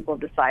certain group of people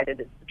have decided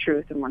is the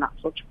truth, and we're not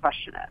supposed to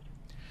question it.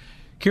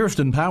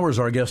 Kirsten Powers,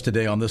 our guest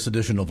today on this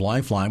edition of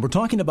Lifeline. We're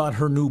talking about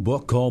her new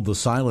book called The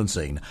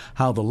Silencing,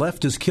 How the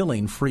Left is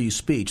Killing Free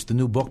Speech. The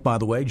new book, by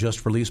the way,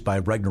 just released by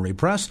Regnery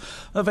Press,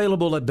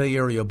 available at Bay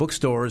Area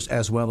bookstores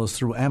as well as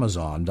through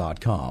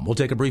Amazon.com. We'll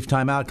take a brief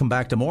time out, come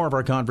back to more of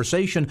our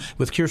conversation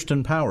with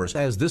Kirsten Powers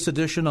as this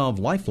edition of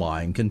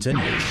Lifeline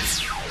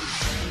continues.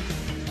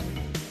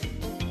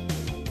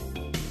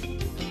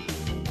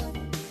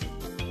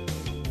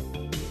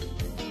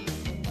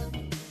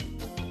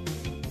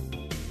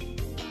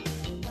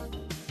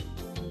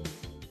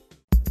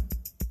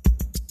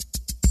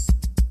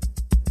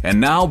 And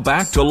now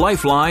back to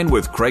Lifeline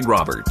with Craig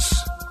Roberts.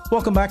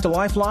 Welcome back to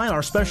Lifeline.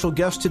 Our special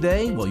guest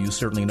today, well, you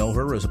certainly know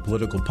her as a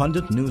political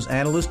pundit, news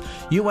analyst,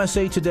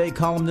 USA Today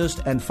columnist,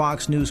 and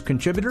Fox News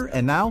contributor,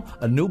 and now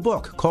a new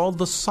book called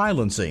The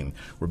Silencing.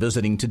 We're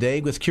visiting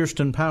today with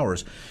Kirsten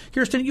Powers.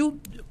 Kirsten,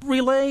 you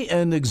relay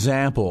an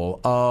example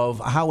of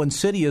how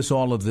insidious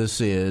all of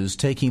this is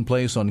taking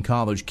place on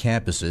college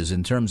campuses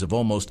in terms of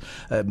almost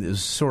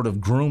sort of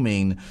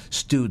grooming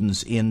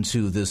students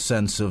into this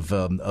sense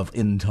of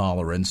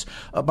intolerance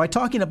by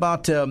talking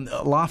about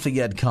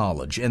Lafayette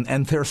College and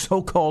their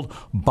so-called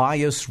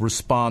bias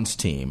response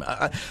team.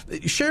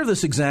 Share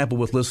this example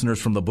with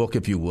listeners from the book,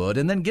 if you would,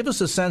 and then give us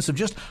a sense of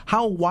just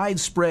how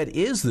widespread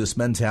is this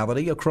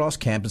mentality across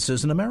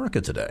campuses in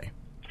America today.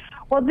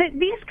 Well,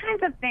 these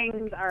kinds of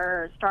things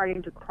are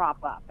starting to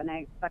crop up, and I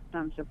expect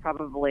them to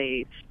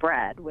probably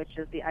spread, which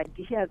is the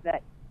idea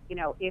that,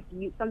 if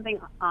something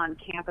on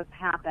campus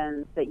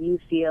happens that you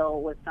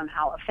feel was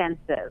somehow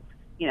offensive,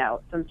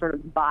 some sort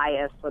of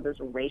bias, whether it's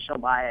a racial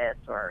bias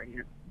or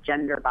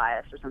gender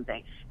bias or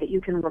something, that you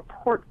can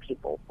report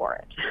people for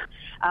it,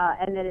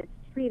 and that it's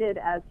treated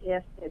as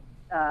if it's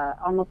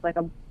almost like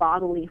a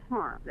bodily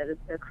harm that has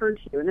occurred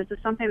to you. And this is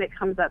something that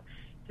comes up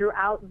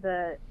throughout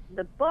the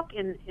book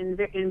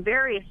in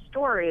various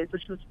stories,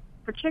 which was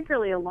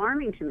particularly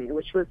alarming to me,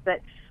 which was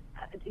that,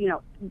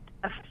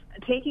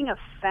 taking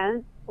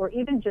offense or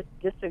even just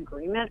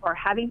disagreement or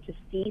having to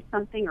see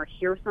something or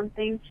hear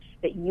something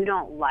that you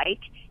don't like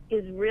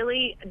is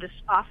really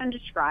often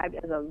described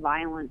as a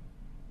violent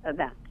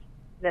event.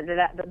 That's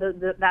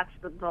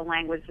the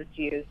language that's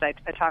used. I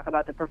talk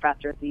about the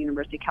professor at the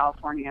University of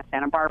California,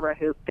 Santa Barbara,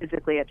 who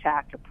physically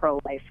attacked a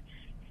pro-life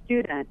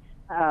student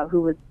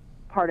who was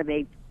part of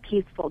a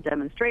peaceful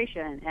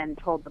demonstration and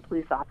told the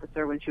police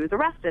officer when she was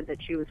arrested that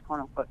she was,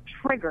 quote-unquote,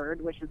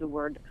 triggered, which is a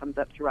word that comes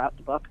up throughout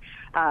the book,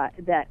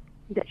 that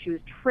she was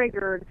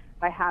triggered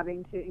by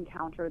having to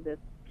encounter this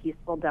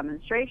peaceful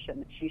demonstration,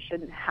 that she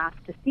shouldn't have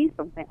to see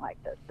something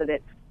like this, that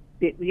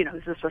this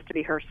is supposed to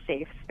be her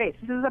safe space.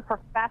 This is a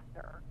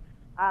professor,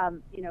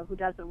 who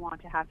doesn't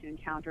want to have to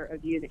encounter a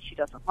view that she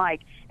doesn't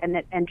like,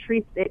 and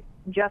treats it,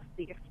 just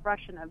the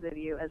expression of the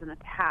view, as an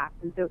attack.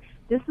 And so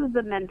this is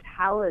the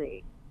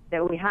mentality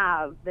that we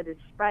have that is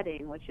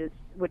spreading, which is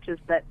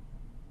that,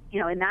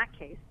 in that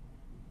case,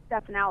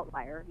 that's an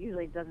outlier.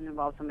 Usually it doesn't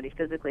involve somebody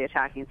physically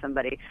attacking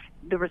somebody.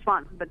 The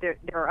response, but there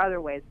are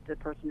other ways the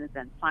person is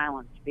then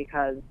silenced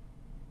because,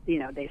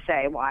 they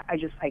say, well, I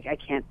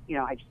can't,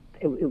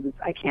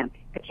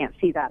 I can't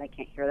see that, I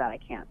can't hear that, I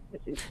can't.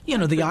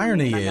 The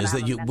irony is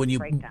that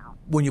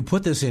when you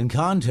put this in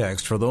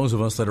context, for those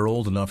of us that are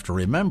old enough to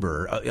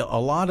remember, a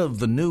lot of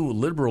the new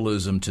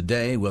liberalism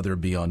today, whether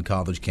it be on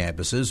college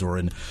campuses or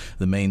in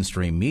the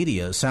mainstream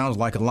media, sounds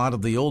like a lot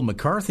of the old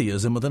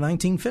McCarthyism of the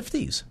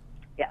 1950s.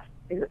 Yes,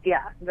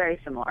 yeah, very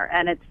similar.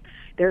 And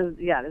there's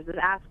this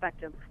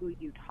aspect of who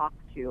you talk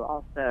to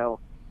also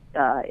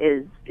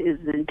is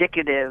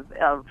indicative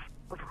of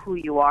who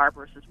you are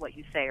versus what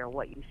you say or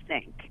what you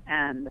think.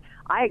 And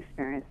I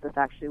experienced this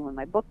actually when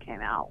my book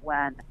came out,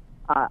 when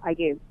I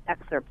gave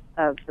excerpts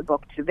of the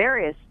book to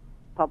various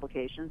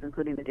publications,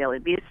 including the Daily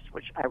Beast,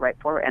 which I write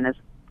for and is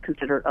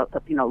considered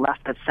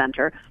left of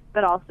center,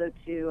 but also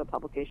to a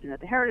publication at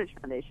the Heritage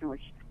Foundation,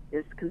 which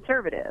is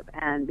conservative.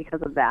 And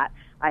because of that,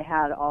 I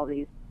had all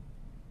these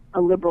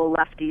liberal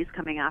lefties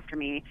coming after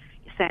me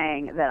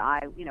saying that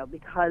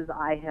because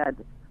I had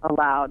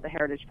allowed the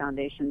Heritage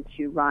Foundation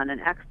to run an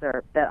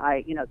excerpt, that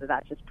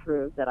just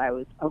proved that I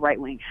was a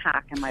right-wing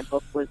hack and my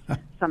book was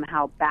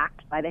somehow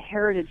backed by the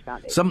Heritage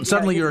Foundation.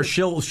 Suddenly you're a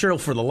shill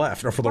for the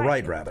left, or for the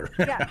right, rather.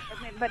 Yeah,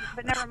 but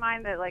never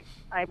mind that,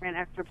 I ran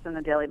excerpts in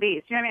the Daily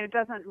Beast. It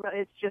doesn't,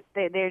 it's just,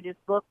 they just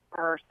look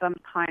for some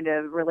kind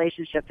of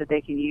relationship that they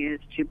can use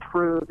to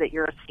prove that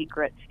you're a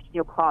secret,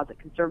 closet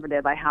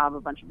conservative. I have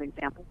a bunch of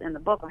examples in the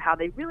book of how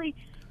they really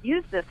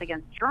use this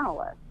against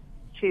journalists,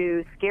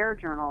 to scare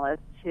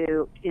journalists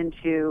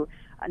into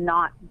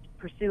not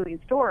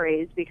pursuing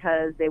stories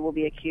because they will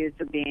be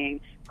accused of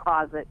being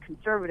closet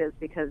conservatives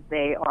because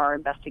they are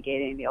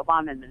investigating the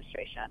Obama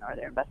administration or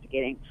they're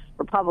investigating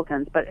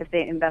Republicans. But if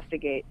they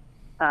investigate,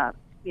 the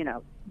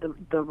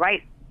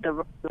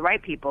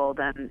right people,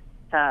 then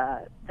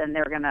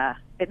they're gonna.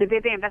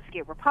 If they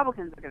investigate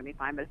Republicans, they're gonna be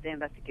fine. But if they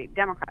investigate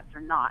Democrats,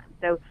 they're not.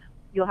 So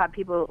you'll have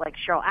people like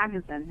Cheryl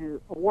Atkinson,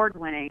 who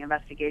award-winning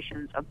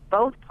investigations of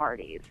both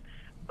parties.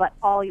 But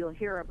all you'll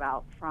hear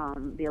about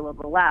from the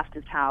liberal left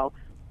is how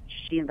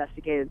she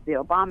investigated the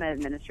Obama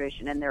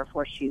administration, and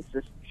therefore she's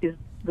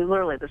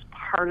literally this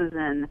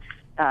partisan,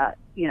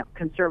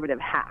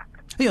 conservative hack.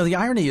 The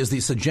irony is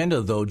this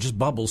agenda, though, just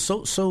bubbles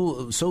so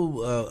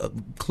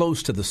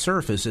close to the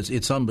surface.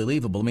 It's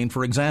unbelievable. I mean,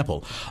 for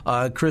example,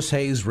 Chris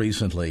Hayes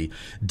recently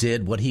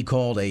did what he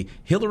called a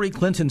Hillary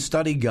Clinton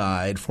study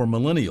guide for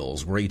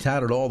millennials, where he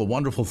touted all the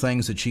wonderful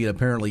things that she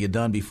apparently had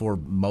done before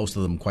most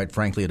of them, quite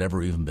frankly, had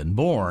ever even been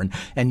born.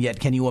 And yet,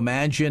 can you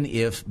imagine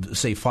if,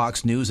 say,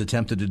 Fox News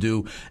attempted to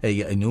do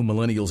a new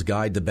millennials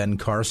guide to Ben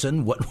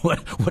Carson?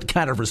 What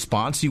kind of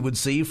response you would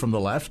see from the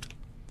left?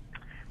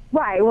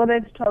 Right. Well,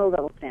 there's total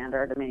double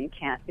standard. I mean, you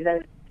can't.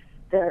 There's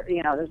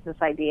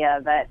this idea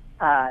that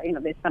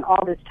they spent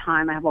all this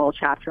time. I have a whole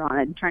chapter on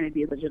it, trying to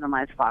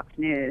delegitimize Fox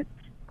News.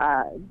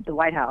 The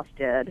White House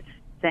did,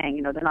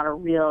 saying they're not a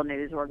real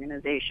news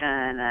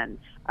organization,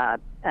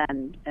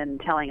 and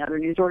telling other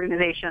news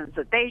organizations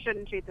that they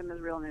shouldn't treat them as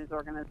real news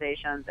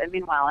organizations. And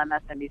meanwhile,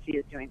 MSNBC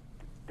is doing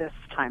this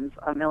times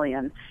a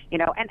million,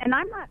 and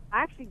I'm not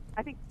actually.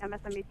 I think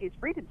MSNBC is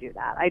free to do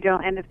that. I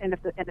don't. And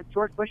if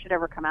George Bush had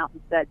ever come out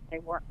and said they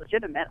weren't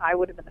legitimate, I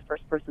would have been the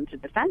first person to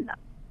defend them.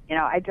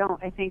 I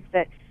don't. I think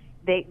that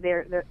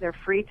they're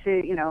free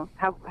to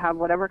have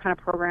whatever kind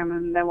of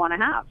programming they want to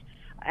have,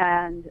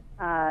 and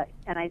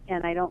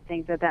I don't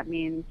think that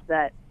means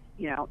that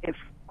if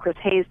Chris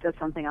Hayes does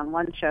something on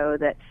one show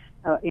that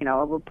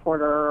a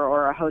reporter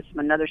or a host of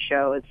another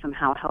show is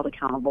somehow held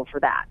accountable for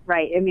that,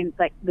 right? I mean,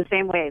 like the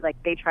same way, like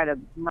they try to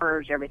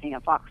merge everything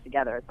at Fox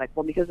together. It's like,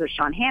 well, because there's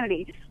Sean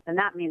Hannity, then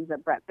that means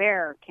that Bret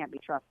Baier can't be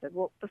trusted.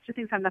 Well, those two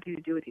things have nothing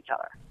to do with each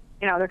other.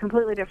 They're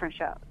completely different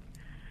shows,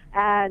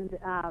 and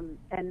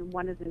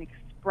one is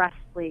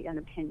expressly an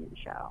opinion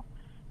show.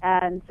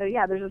 And so,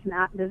 there's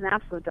an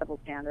absolute double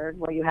standard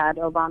where you had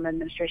Obama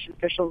administration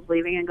officials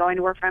leaving and going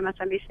to work for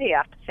MSNBC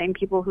after the same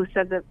people who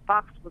said that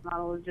Fox was not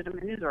a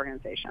legitimate news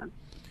organization.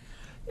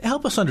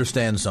 Help us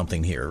understand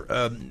something here.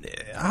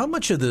 How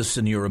much of this,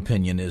 in your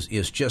opinion,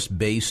 is just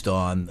based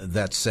on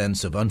that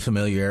sense of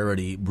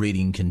unfamiliarity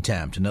breeding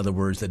contempt? In other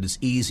words, that it's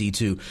easy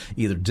to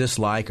either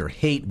dislike or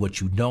hate what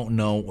you don't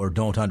know or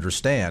don't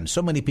understand.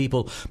 So many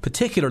people,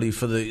 particularly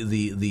for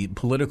the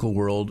political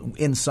world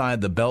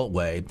inside the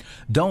Beltway,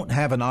 don't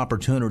have an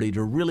opportunity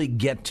to really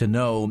get to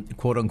know,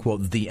 quote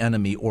unquote, the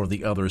enemy or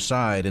the other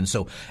side. And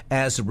so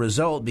as a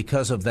result,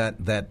 because of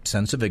that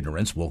sense of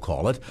ignorance, we'll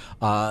call it,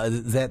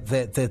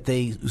 that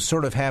they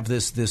sort of have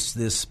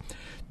this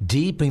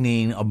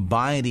deepening,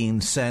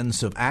 abiding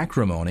sense of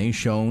acrimony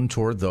shown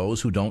toward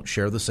those who don't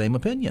share the same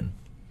opinion.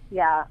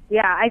 Yeah.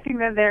 I think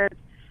that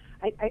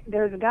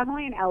there's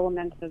definitely an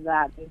element of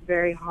that. It's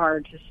very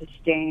hard to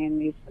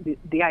sustain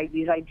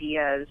these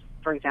ideas.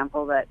 For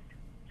example, that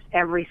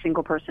every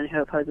single person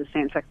who opposes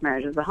same-sex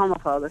marriage is a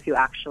homophobe if you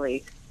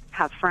actually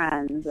have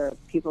friends or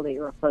people that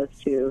you're close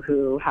to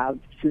who have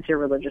sincere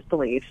religious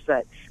beliefs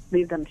that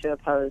lead them to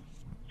oppose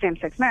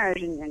same-sex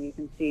marriage, and you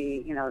can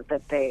see,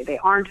 that they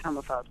aren't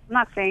homophobes. I'm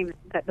not saying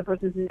that the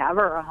person's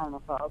never a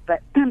homophobe,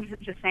 but I'm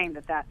just saying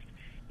that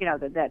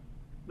at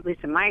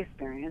least in my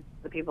experience,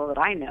 the people that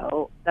I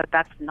know,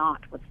 that's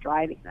not what's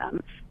driving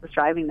them. What's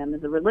driving them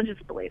is a religious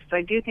belief. So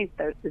I do think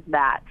there is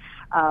that.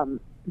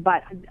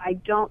 But I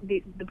don't.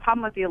 The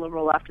problem with the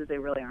liberal left is they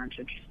really aren't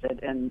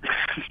interested in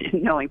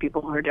knowing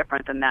people who are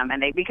different than them,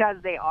 and because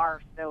they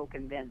are so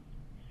convinced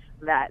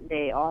that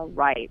they are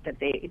right, that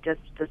it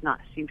just does not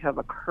seem to have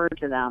occurred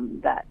to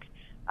them that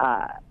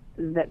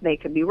they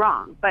could be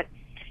wrong. But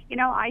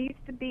I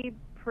used to be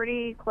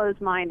pretty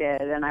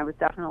closed-minded, and I was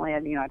definitely,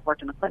 I'd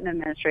worked in the Clinton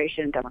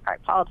administration,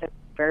 Democratic politics,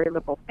 very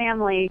liberal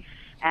family,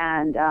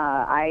 and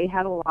I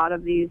had a lot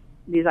of these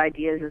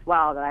ideas as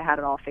well that I had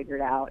it all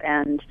figured out.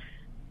 And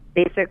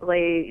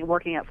basically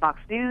working at Fox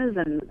News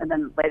and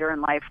then later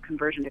in life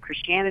conversion to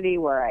Christianity,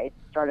 where I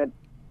started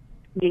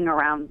being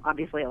around,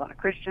 obviously, a lot of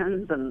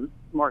Christians and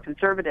more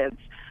conservatives,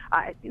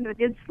 I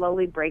did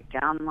slowly break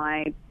down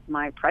my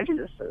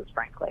prejudices,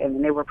 frankly. I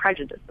mean, they were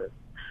prejudices.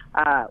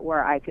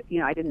 Where I could,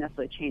 I didn't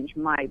necessarily change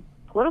my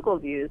political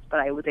views, but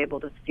I was able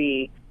to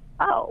see,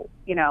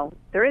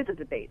 there is a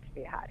debate to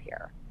be had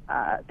here.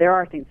 There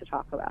are things to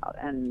talk about,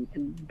 and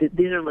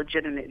these are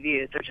legitimate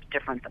views. They're just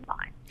different than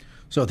mine.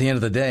 So at the end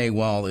of the day,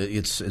 while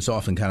it's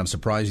often kind of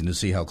surprising to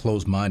see how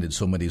closed-minded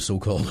so many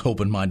so-called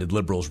open-minded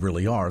liberals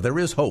really are, there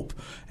is hope,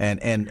 and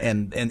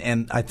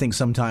I think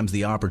sometimes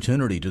the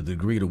opportunity to the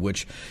degree to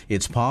which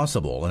it's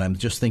possible. And I'm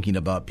just thinking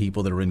about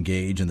people that are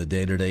engaged in the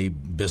day-to-day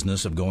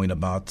business of going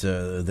about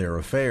their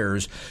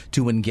affairs,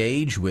 to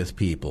engage with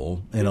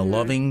people in a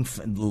loving,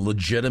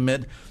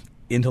 legitimate,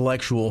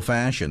 intellectual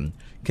fashion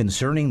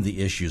concerning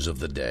the issues of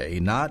the day,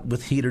 not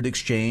with heated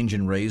exchange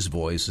and raised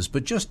voices,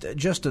 but just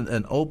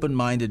an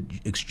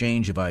open-minded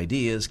exchange of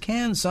ideas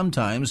can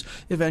sometimes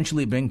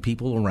eventually bring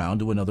people around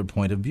to another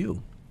point of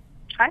view.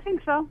 I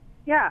think so.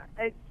 Yeah,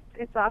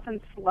 it's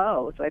often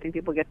slow, so I think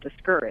people get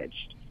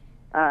discouraged.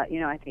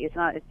 I think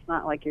it's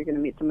not like you're going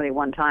to meet somebody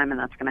one time and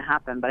that's going to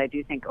happen, but I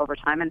do think over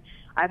time, and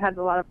I've had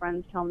a lot of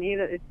friends tell me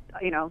that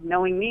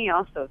knowing me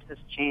also has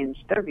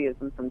changed their views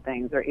on some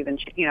things, or even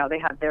they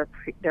have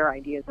their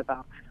ideas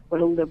about what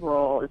a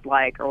liberal is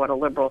like or what a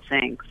liberal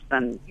thinks,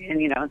 and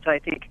so I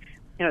think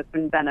it's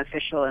been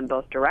beneficial in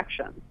both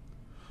directions.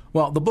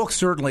 Well, the book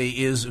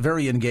certainly is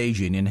very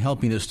engaging in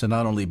helping us to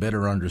not only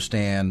better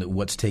understand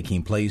what's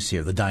taking place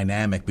here, the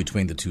dynamic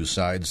between the two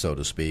sides, so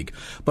to speak,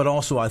 but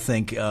also, I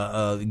think,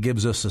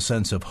 gives us a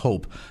sense of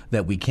hope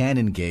that we can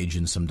engage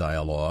in some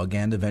dialogue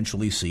and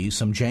eventually see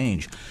some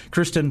change.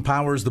 Kristen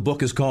Powers, the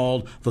book is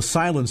called The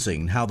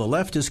Silencing, How the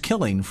Left is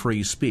Killing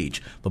Free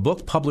Speech. The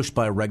book published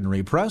by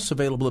Regnery Press,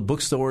 available at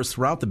bookstores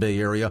throughout the Bay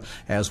Area,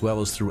 as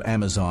well as through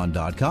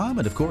Amazon.com.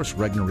 And, of course,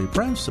 Regnery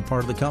Press, a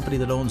part of the company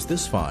that owns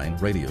this fine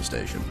radio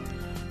station.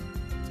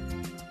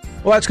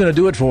 Well, that's going to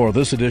do it for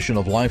this edition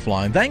of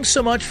Lifeline. Thanks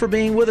so much for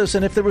being with us.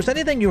 And if there was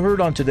anything you heard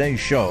on today's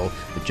show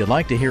that you'd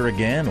like to hear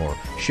again or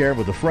share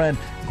with a friend,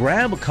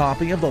 grab a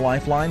copy of the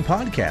Lifeline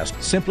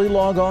podcast. Simply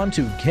log on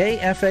to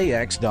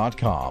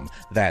KFAX.com.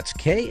 That's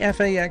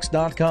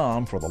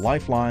KFAX.com for the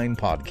Lifeline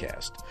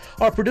podcast.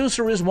 Our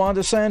producer is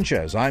Wanda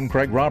Sanchez. I'm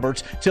Craig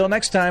Roberts. Till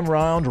next time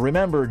round,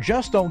 remember,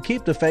 just don't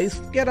keep the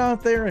faith. Get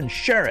out there and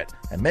share it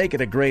and make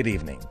it a great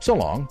evening. So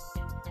long.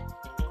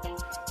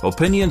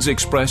 Opinions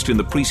expressed in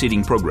the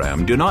preceding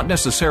program do not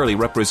necessarily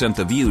represent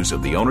the views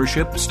of the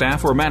ownership,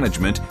 staff, or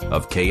management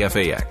of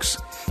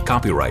KFAX.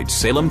 Copyright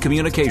Salem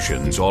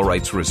Communications, all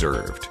rights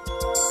reserved.